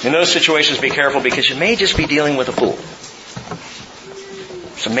 In those situations, be careful, because you may just be dealing with a fool.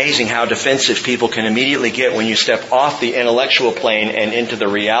 It's amazing how defensive people can immediately get when you step off the intellectual plane and into the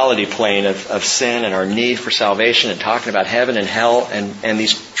reality plane of sin and our need for salvation, and talking about heaven and hell and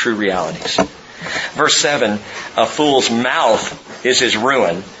these true realities. Verse 7, a fool's mouth is his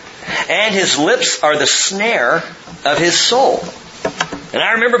ruin, and his lips are the snare of his soul. And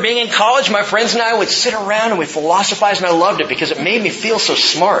I remember being in college, my friends and I would sit around and we'd philosophize, and I loved it because it made me feel so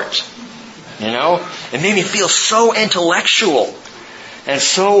smart. It made me feel so intellectual. and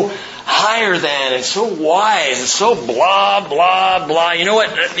so higher than and so wise and so blah, blah, blah. You know what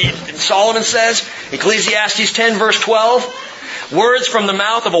Solomon says? Ecclesiastes 10 verse 12. Words from the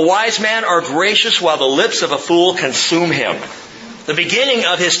mouth of a wise man are gracious while the lips of a fool consume him. The beginning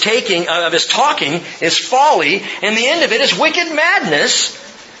of his talking is folly, and the end of it is wicked madness.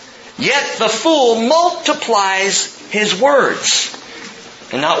 Yet the fool multiplies his words.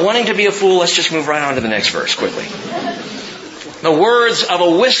 And not wanting to be a fool, let's just move right on to the next verse quickly. The words of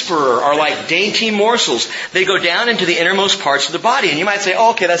a whisperer are like dainty morsels. They go down into the innermost parts of the body. And you might say,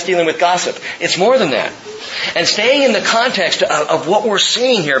 oh, okay, that's dealing with gossip. It's more than that. And staying in the context of what we're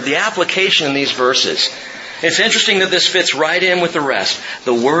seeing here, of the application in these verses, it's interesting that this fits right in with the rest.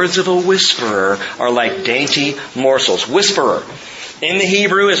 The words of a whisperer are like dainty morsels. Whisperer in the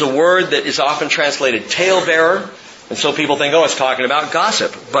Hebrew is a word that is often translated talebearer. And so people think, oh, it's talking about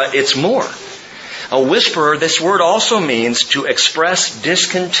gossip. But it's more. A whisperer, this word also means to express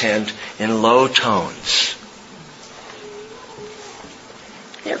discontent in low tones.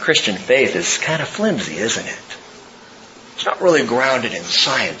 Your Christian faith is kind of flimsy, isn't it? It's not really grounded in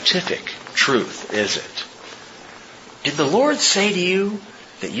scientific truth, is it? Did the Lord say to you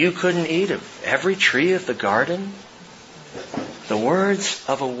that you couldn't eat of every tree of the garden? The words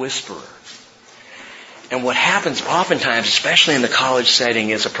of a whisperer. And what happens oftentimes, especially in the college setting,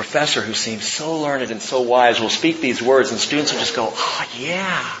 is a professor who seems so learned and so wise will speak these words and students will just go, oh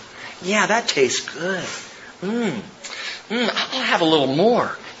yeah, that tastes good. I'll have a little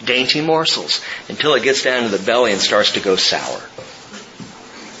more. Dainty morsels until it gets down to the belly and starts to go sour.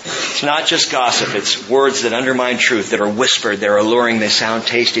 It's not just gossip, it's words that undermine truth, that are whispered, they're alluring, they sound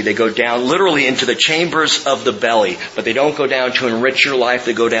tasty, they go down literally into the chambers of the belly, but they don't go down to enrich your life,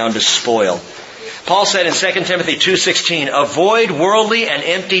 they go down to spoil. Paul said in 2 Timothy 2:16, avoid worldly and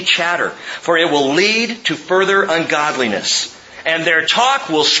empty chatter, for it will lead to further ungodliness. And their talk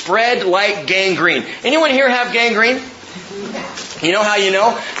will spread like gangrene. Anyone here have gangrene? You know how you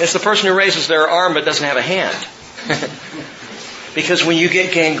know? It's the person who raises their arm but doesn't have a hand. Because when you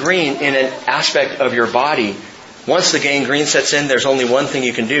get gangrene in an aspect of your body, once the gangrene sets in, there's only one thing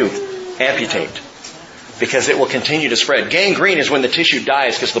you can do. Amputate. Because it will continue to spread. Gangrene is when the tissue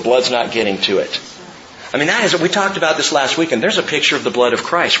dies because the blood's not getting to it. I mean, we talked about this last week, and there's a picture of the blood of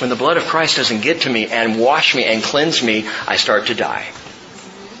Christ. When the blood of Christ doesn't get to me and wash me and cleanse me, I start to die.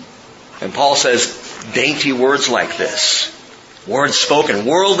 And Paul says, dainty words like this, words spoken,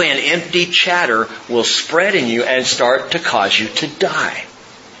 worldly and empty chatter will spread in you and start to cause you to die.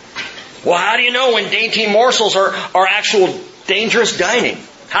 Well, how do you know when dainty morsels are actual dangerous dining?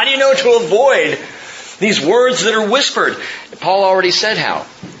 How do you know to avoid these words that are whispered? Paul already said how.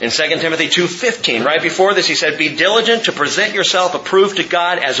 In 2 Timothy 2:15, right before this, he said, be diligent to present yourself approved to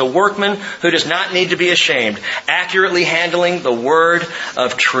God as a workman who does not need to be ashamed, accurately handling the word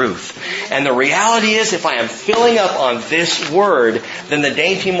of truth. And the reality is, if I am filling up on this word, then the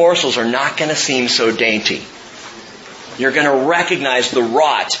dainty morsels are not going to seem so dainty. You're going to recognize the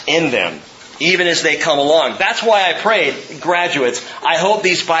rot in them, even as they come along. That's why I prayed, graduates, I hope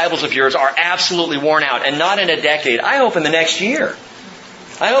these Bibles of yours are absolutely worn out, and not in a decade. I hope in the next year.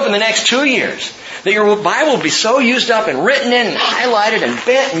 I hope in the next 2 years that your Bible will be so used up and written in and highlighted and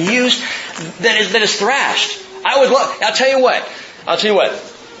bent and used that it's thrashed. I would love, I'll tell you what.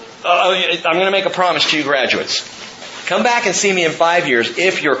 I'm going to make a promise to you graduates. Come back and see me in 5 years.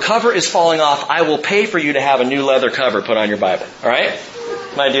 If your cover is falling off, I will pay for you to have a new leather cover put on your Bible. All right?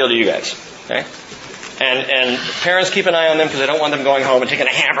 My deal to you guys. Okay? And parents, keep an eye on them because I don't want them going home and taking a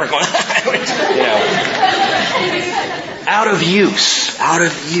hammer going, Out of use.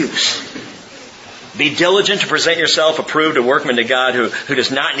 Be diligent to present yourself approved, a workman to God who does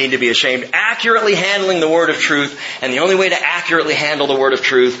not need to be ashamed, accurately handling the word of truth. And the only way to accurately handle the word of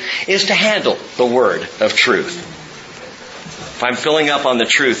truth is to handle the word of truth. If I'm filling up on the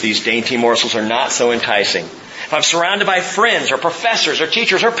truth, these dainty morsels are not so enticing. If I'm surrounded by friends or professors or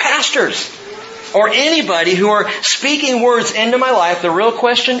teachers or pastors or anybody who are speaking words into my life, the real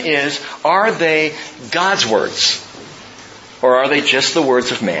question is, are they God's words? Or are they just the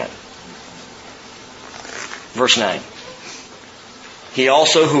words of man? Verse 9. He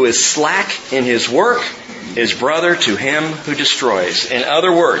also who is slack in his work is brother to him who destroys. In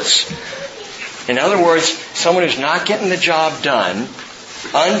other words, someone who's not getting the job done,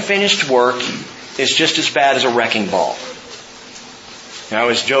 unfinished work, is just as bad as a wrecking ball. I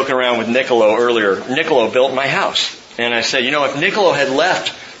was joking around with Niccolo earlier. Niccolo built my house. And I said, if Niccolo had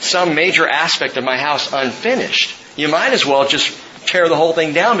left some major aspect of my house unfinished, you might as well just tear the whole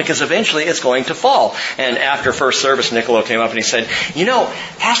thing down because eventually it's going to fall. And after first service, Niccolo came up and he said,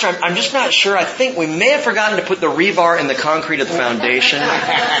 Pastor, I'm just not sure. I think we may have forgotten to put the rebar in the concrete of the foundation.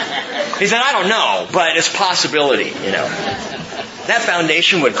 He said, I don't know, but it's a possibility, That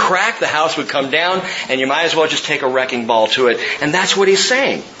foundation would crack, the house would come down, and you might as well just take a wrecking ball to it. And that's what he's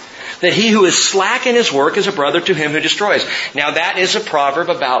saying. That he who is slack in his work is a brother to him who destroys. Now that is a proverb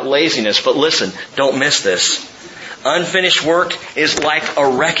about laziness, but listen, don't miss this. Unfinished work is like a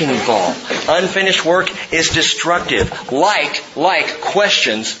wrecking ball. Unfinished work is destructive, like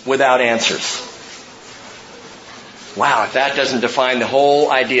questions without answers. Wow, if that doesn't define the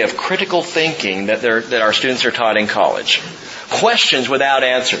whole idea of critical thinking that our students are taught in college. Questions without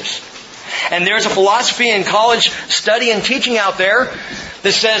answers. And there's a philosophy in college study and teaching out there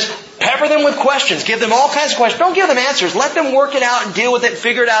that says, pepper them with questions. Give them all kinds of questions. Don't give them answers. Let them work it out and deal with it and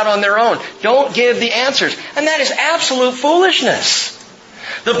figure it out on their own. Don't give the answers. And that is absolute foolishness.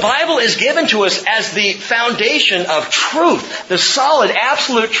 The Bible is given to us as the foundation of truth, the solid,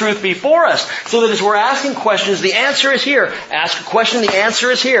 absolute truth before us, so that as we're asking questions, the answer is here. Ask a question, the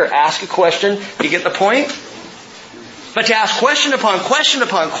answer is here. Ask a question, you get the point? But to ask question upon question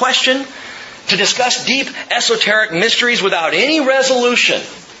upon question, to discuss deep esoteric mysteries without any resolution.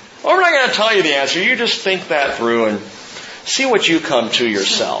 Well, we're not going to tell you the answer. You just think that through and see what you come to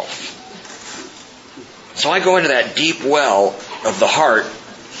yourself. So I go into that deep well of the heart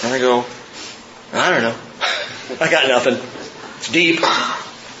and I go, I don't know. I got nothing. It's deep.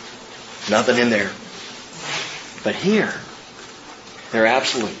 Nothing in there. But here, they're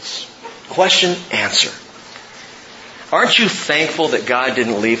absolutes. Question, answer. Aren't you thankful that God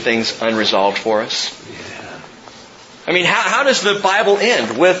didn't leave things unresolved for us? Yeah. I mean, how does the Bible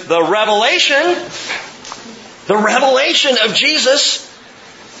end? With the revelation of Jesus.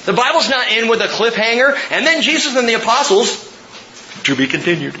 The Bible's not end with a cliffhanger, and then Jesus and the apostles, to be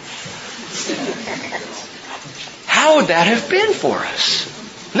continued. How would that have been for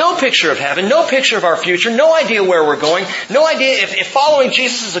us? No picture of heaven, no picture of our future, no idea where we're going, no idea if following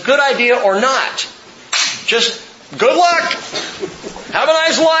Jesus is a good idea or not. Just good luck. Have a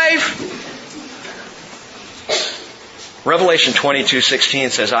nice life. Revelation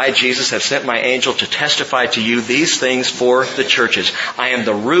 22:16 says, I, Jesus, have sent my angel to testify to you these things for the churches. I am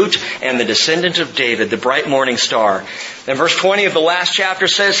the root and the descendant of David, the bright morning star. Then verse 20 of the last chapter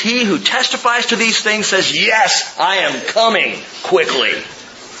says, he who testifies to these things says, yes, I am coming quickly.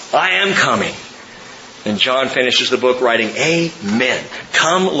 I am coming. And John finishes the book writing, Amen.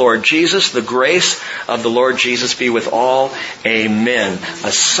 Come, Lord Jesus. The grace of the Lord Jesus be with all. Amen.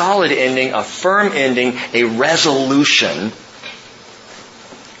 A solid ending, a firm ending, a resolution.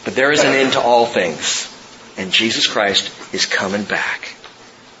 But there is an end to all things. And Jesus Christ is coming back.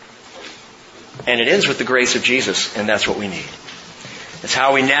 And it ends with the grace of Jesus, and that's what we need. It's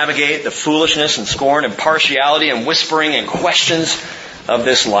how we navigate the foolishness and scorn and partiality and whispering and questions of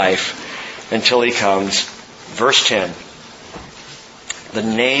this life until He comes. Verse 10. The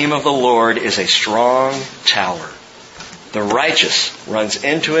name of the Lord is a strong tower. The righteous runs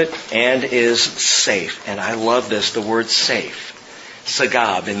into it and is safe. And I love this, the word safe.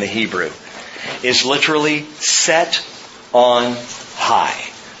 Sagab in the Hebrew is literally set on high.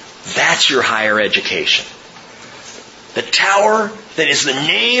 That's your higher education. The tower that is the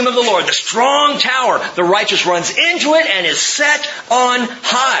name of the Lord, the strong tower, the righteous runs into it and is set on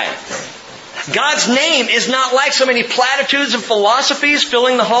high. God's name is not like so many platitudes and philosophies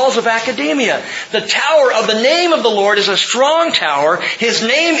filling the halls of academia. The tower of the name of the Lord is a strong tower. His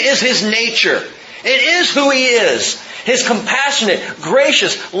name is His nature. It is who He is. His compassionate,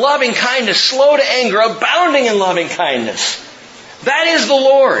 gracious, loving kindness, slow to anger, abounding in loving kindness. That is the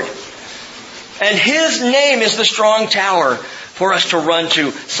Lord. And His name is the strong tower for us to run to.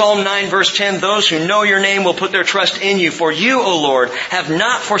 Psalm 9 verse 10, those who know your name will put their trust in you. For you, O Lord, have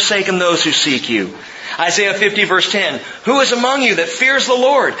not forsaken those who seek you. Isaiah 50 verse 10, who is among you that fears the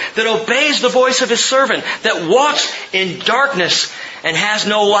Lord, that obeys the voice of His servant, that walks in darkness and has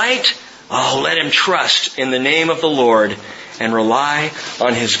no light? Oh, let him trust in the name of the Lord and rely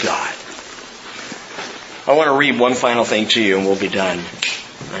on his God. I want to read one final thing to you and we'll be done.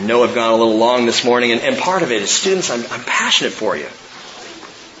 I know I've gone a little long this morning, and part of it is, students, I'm passionate for you.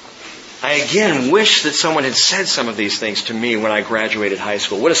 I again wish that someone had said some of these things to me when I graduated high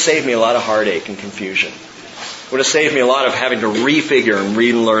school. It would have saved me a lot of heartache and confusion. It would have saved me a lot of having to refigure and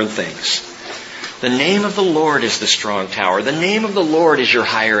relearn things. The name of the Lord is the strong tower. The name of the Lord is your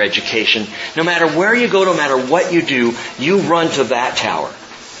higher education. No matter where you go, no matter what you do, you run to that tower.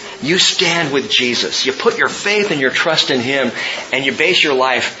 You stand with Jesus. You put your faith and your trust in Him, and you base your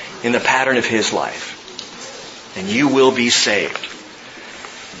life in the pattern of His life. And you will be saved.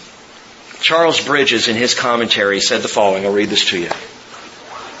 Charles Bridges, in his commentary, said the following. I'll read this to you.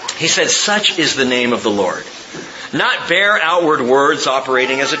 He said, "Such is the name of the Lord. Not bare outward words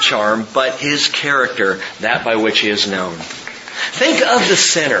operating as a charm, but His character, that by which He is known. Think of the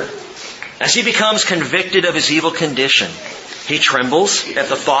sinner as he becomes convicted of his evil condition. He trembles at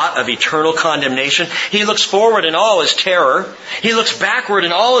the thought of eternal condemnation. He looks forward in all his terror. He looks backward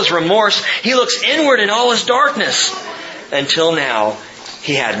in all his remorse. He looks inward in all his darkness. Until now,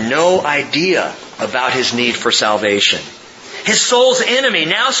 he had no idea about his need for salvation. His soul's enemy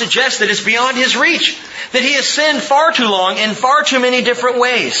now suggests that it's beyond his reach, that he has sinned far too long in far too many different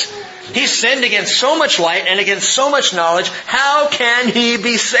ways. He's sinned against so much light and against so much knowledge. How can he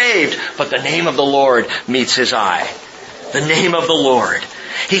be saved? But the name of the Lord meets his eye. The name of the Lord.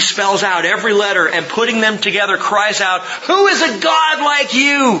 He spells out every letter and putting them together cries out, "Who is a God like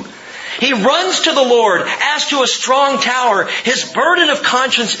you?" He runs to the Lord as to a strong tower. His burden of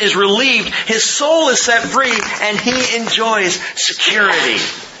conscience is relieved. His soul is set free and he enjoys security.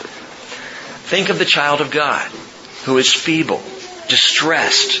 Think of the child of God who is feeble,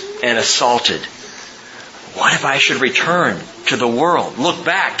 distressed, and assaulted. What if I should return to the world, look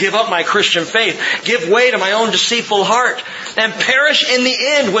back, give up my Christian faith, give way to my own deceitful heart, and perish in the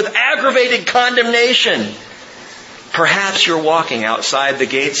end with aggravated condemnation? Perhaps you're walking outside the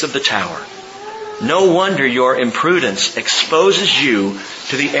gates of the tower. No wonder your imprudence exposes you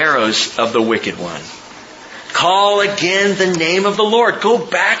to the arrows of the wicked one. Call again the name of the Lord. Go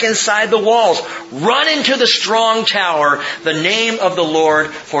back inside the walls. Run into the strong tower, the name of the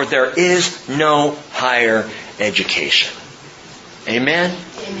Lord, for there is no higher education. Amen?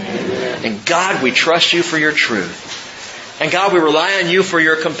 Amen. And God, we trust You for Your truth. And God, we rely on You for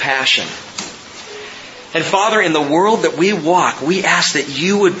Your compassion. And Father, in the world that we walk, we ask that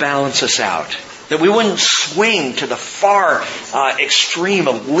You would balance us out. That we wouldn't swing to the far extreme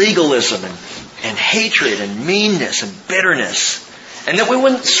of legalism and hatred and meanness and bitterness. And that we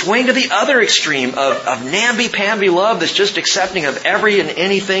wouldn't swing to the other extreme of namby-pamby love that's just accepting of every and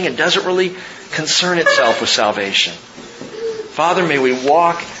anything and doesn't really concern itself with salvation. Father, may we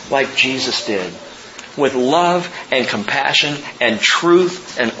walk like Jesus did, with love and compassion and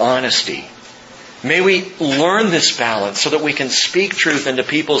truth and honesty. May we learn this balance so that we can speak truth into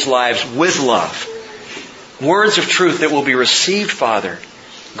people's lives with love. Words of truth that will be received, Father,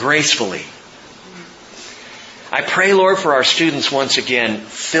 gracefully. I pray, Lord, for our students once again.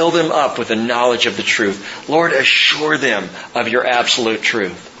 Fill them up with the knowledge of the truth. Lord, assure them of Your absolute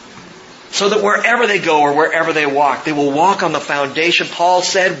truth. So that wherever they go or wherever they walk, they will walk on the foundation Paul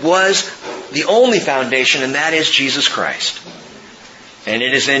said was the only foundation, and that is Jesus Christ. And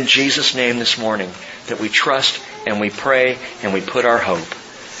it is in Jesus' name this morning that we trust and we pray and we put our hope.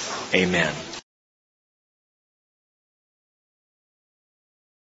 Amen.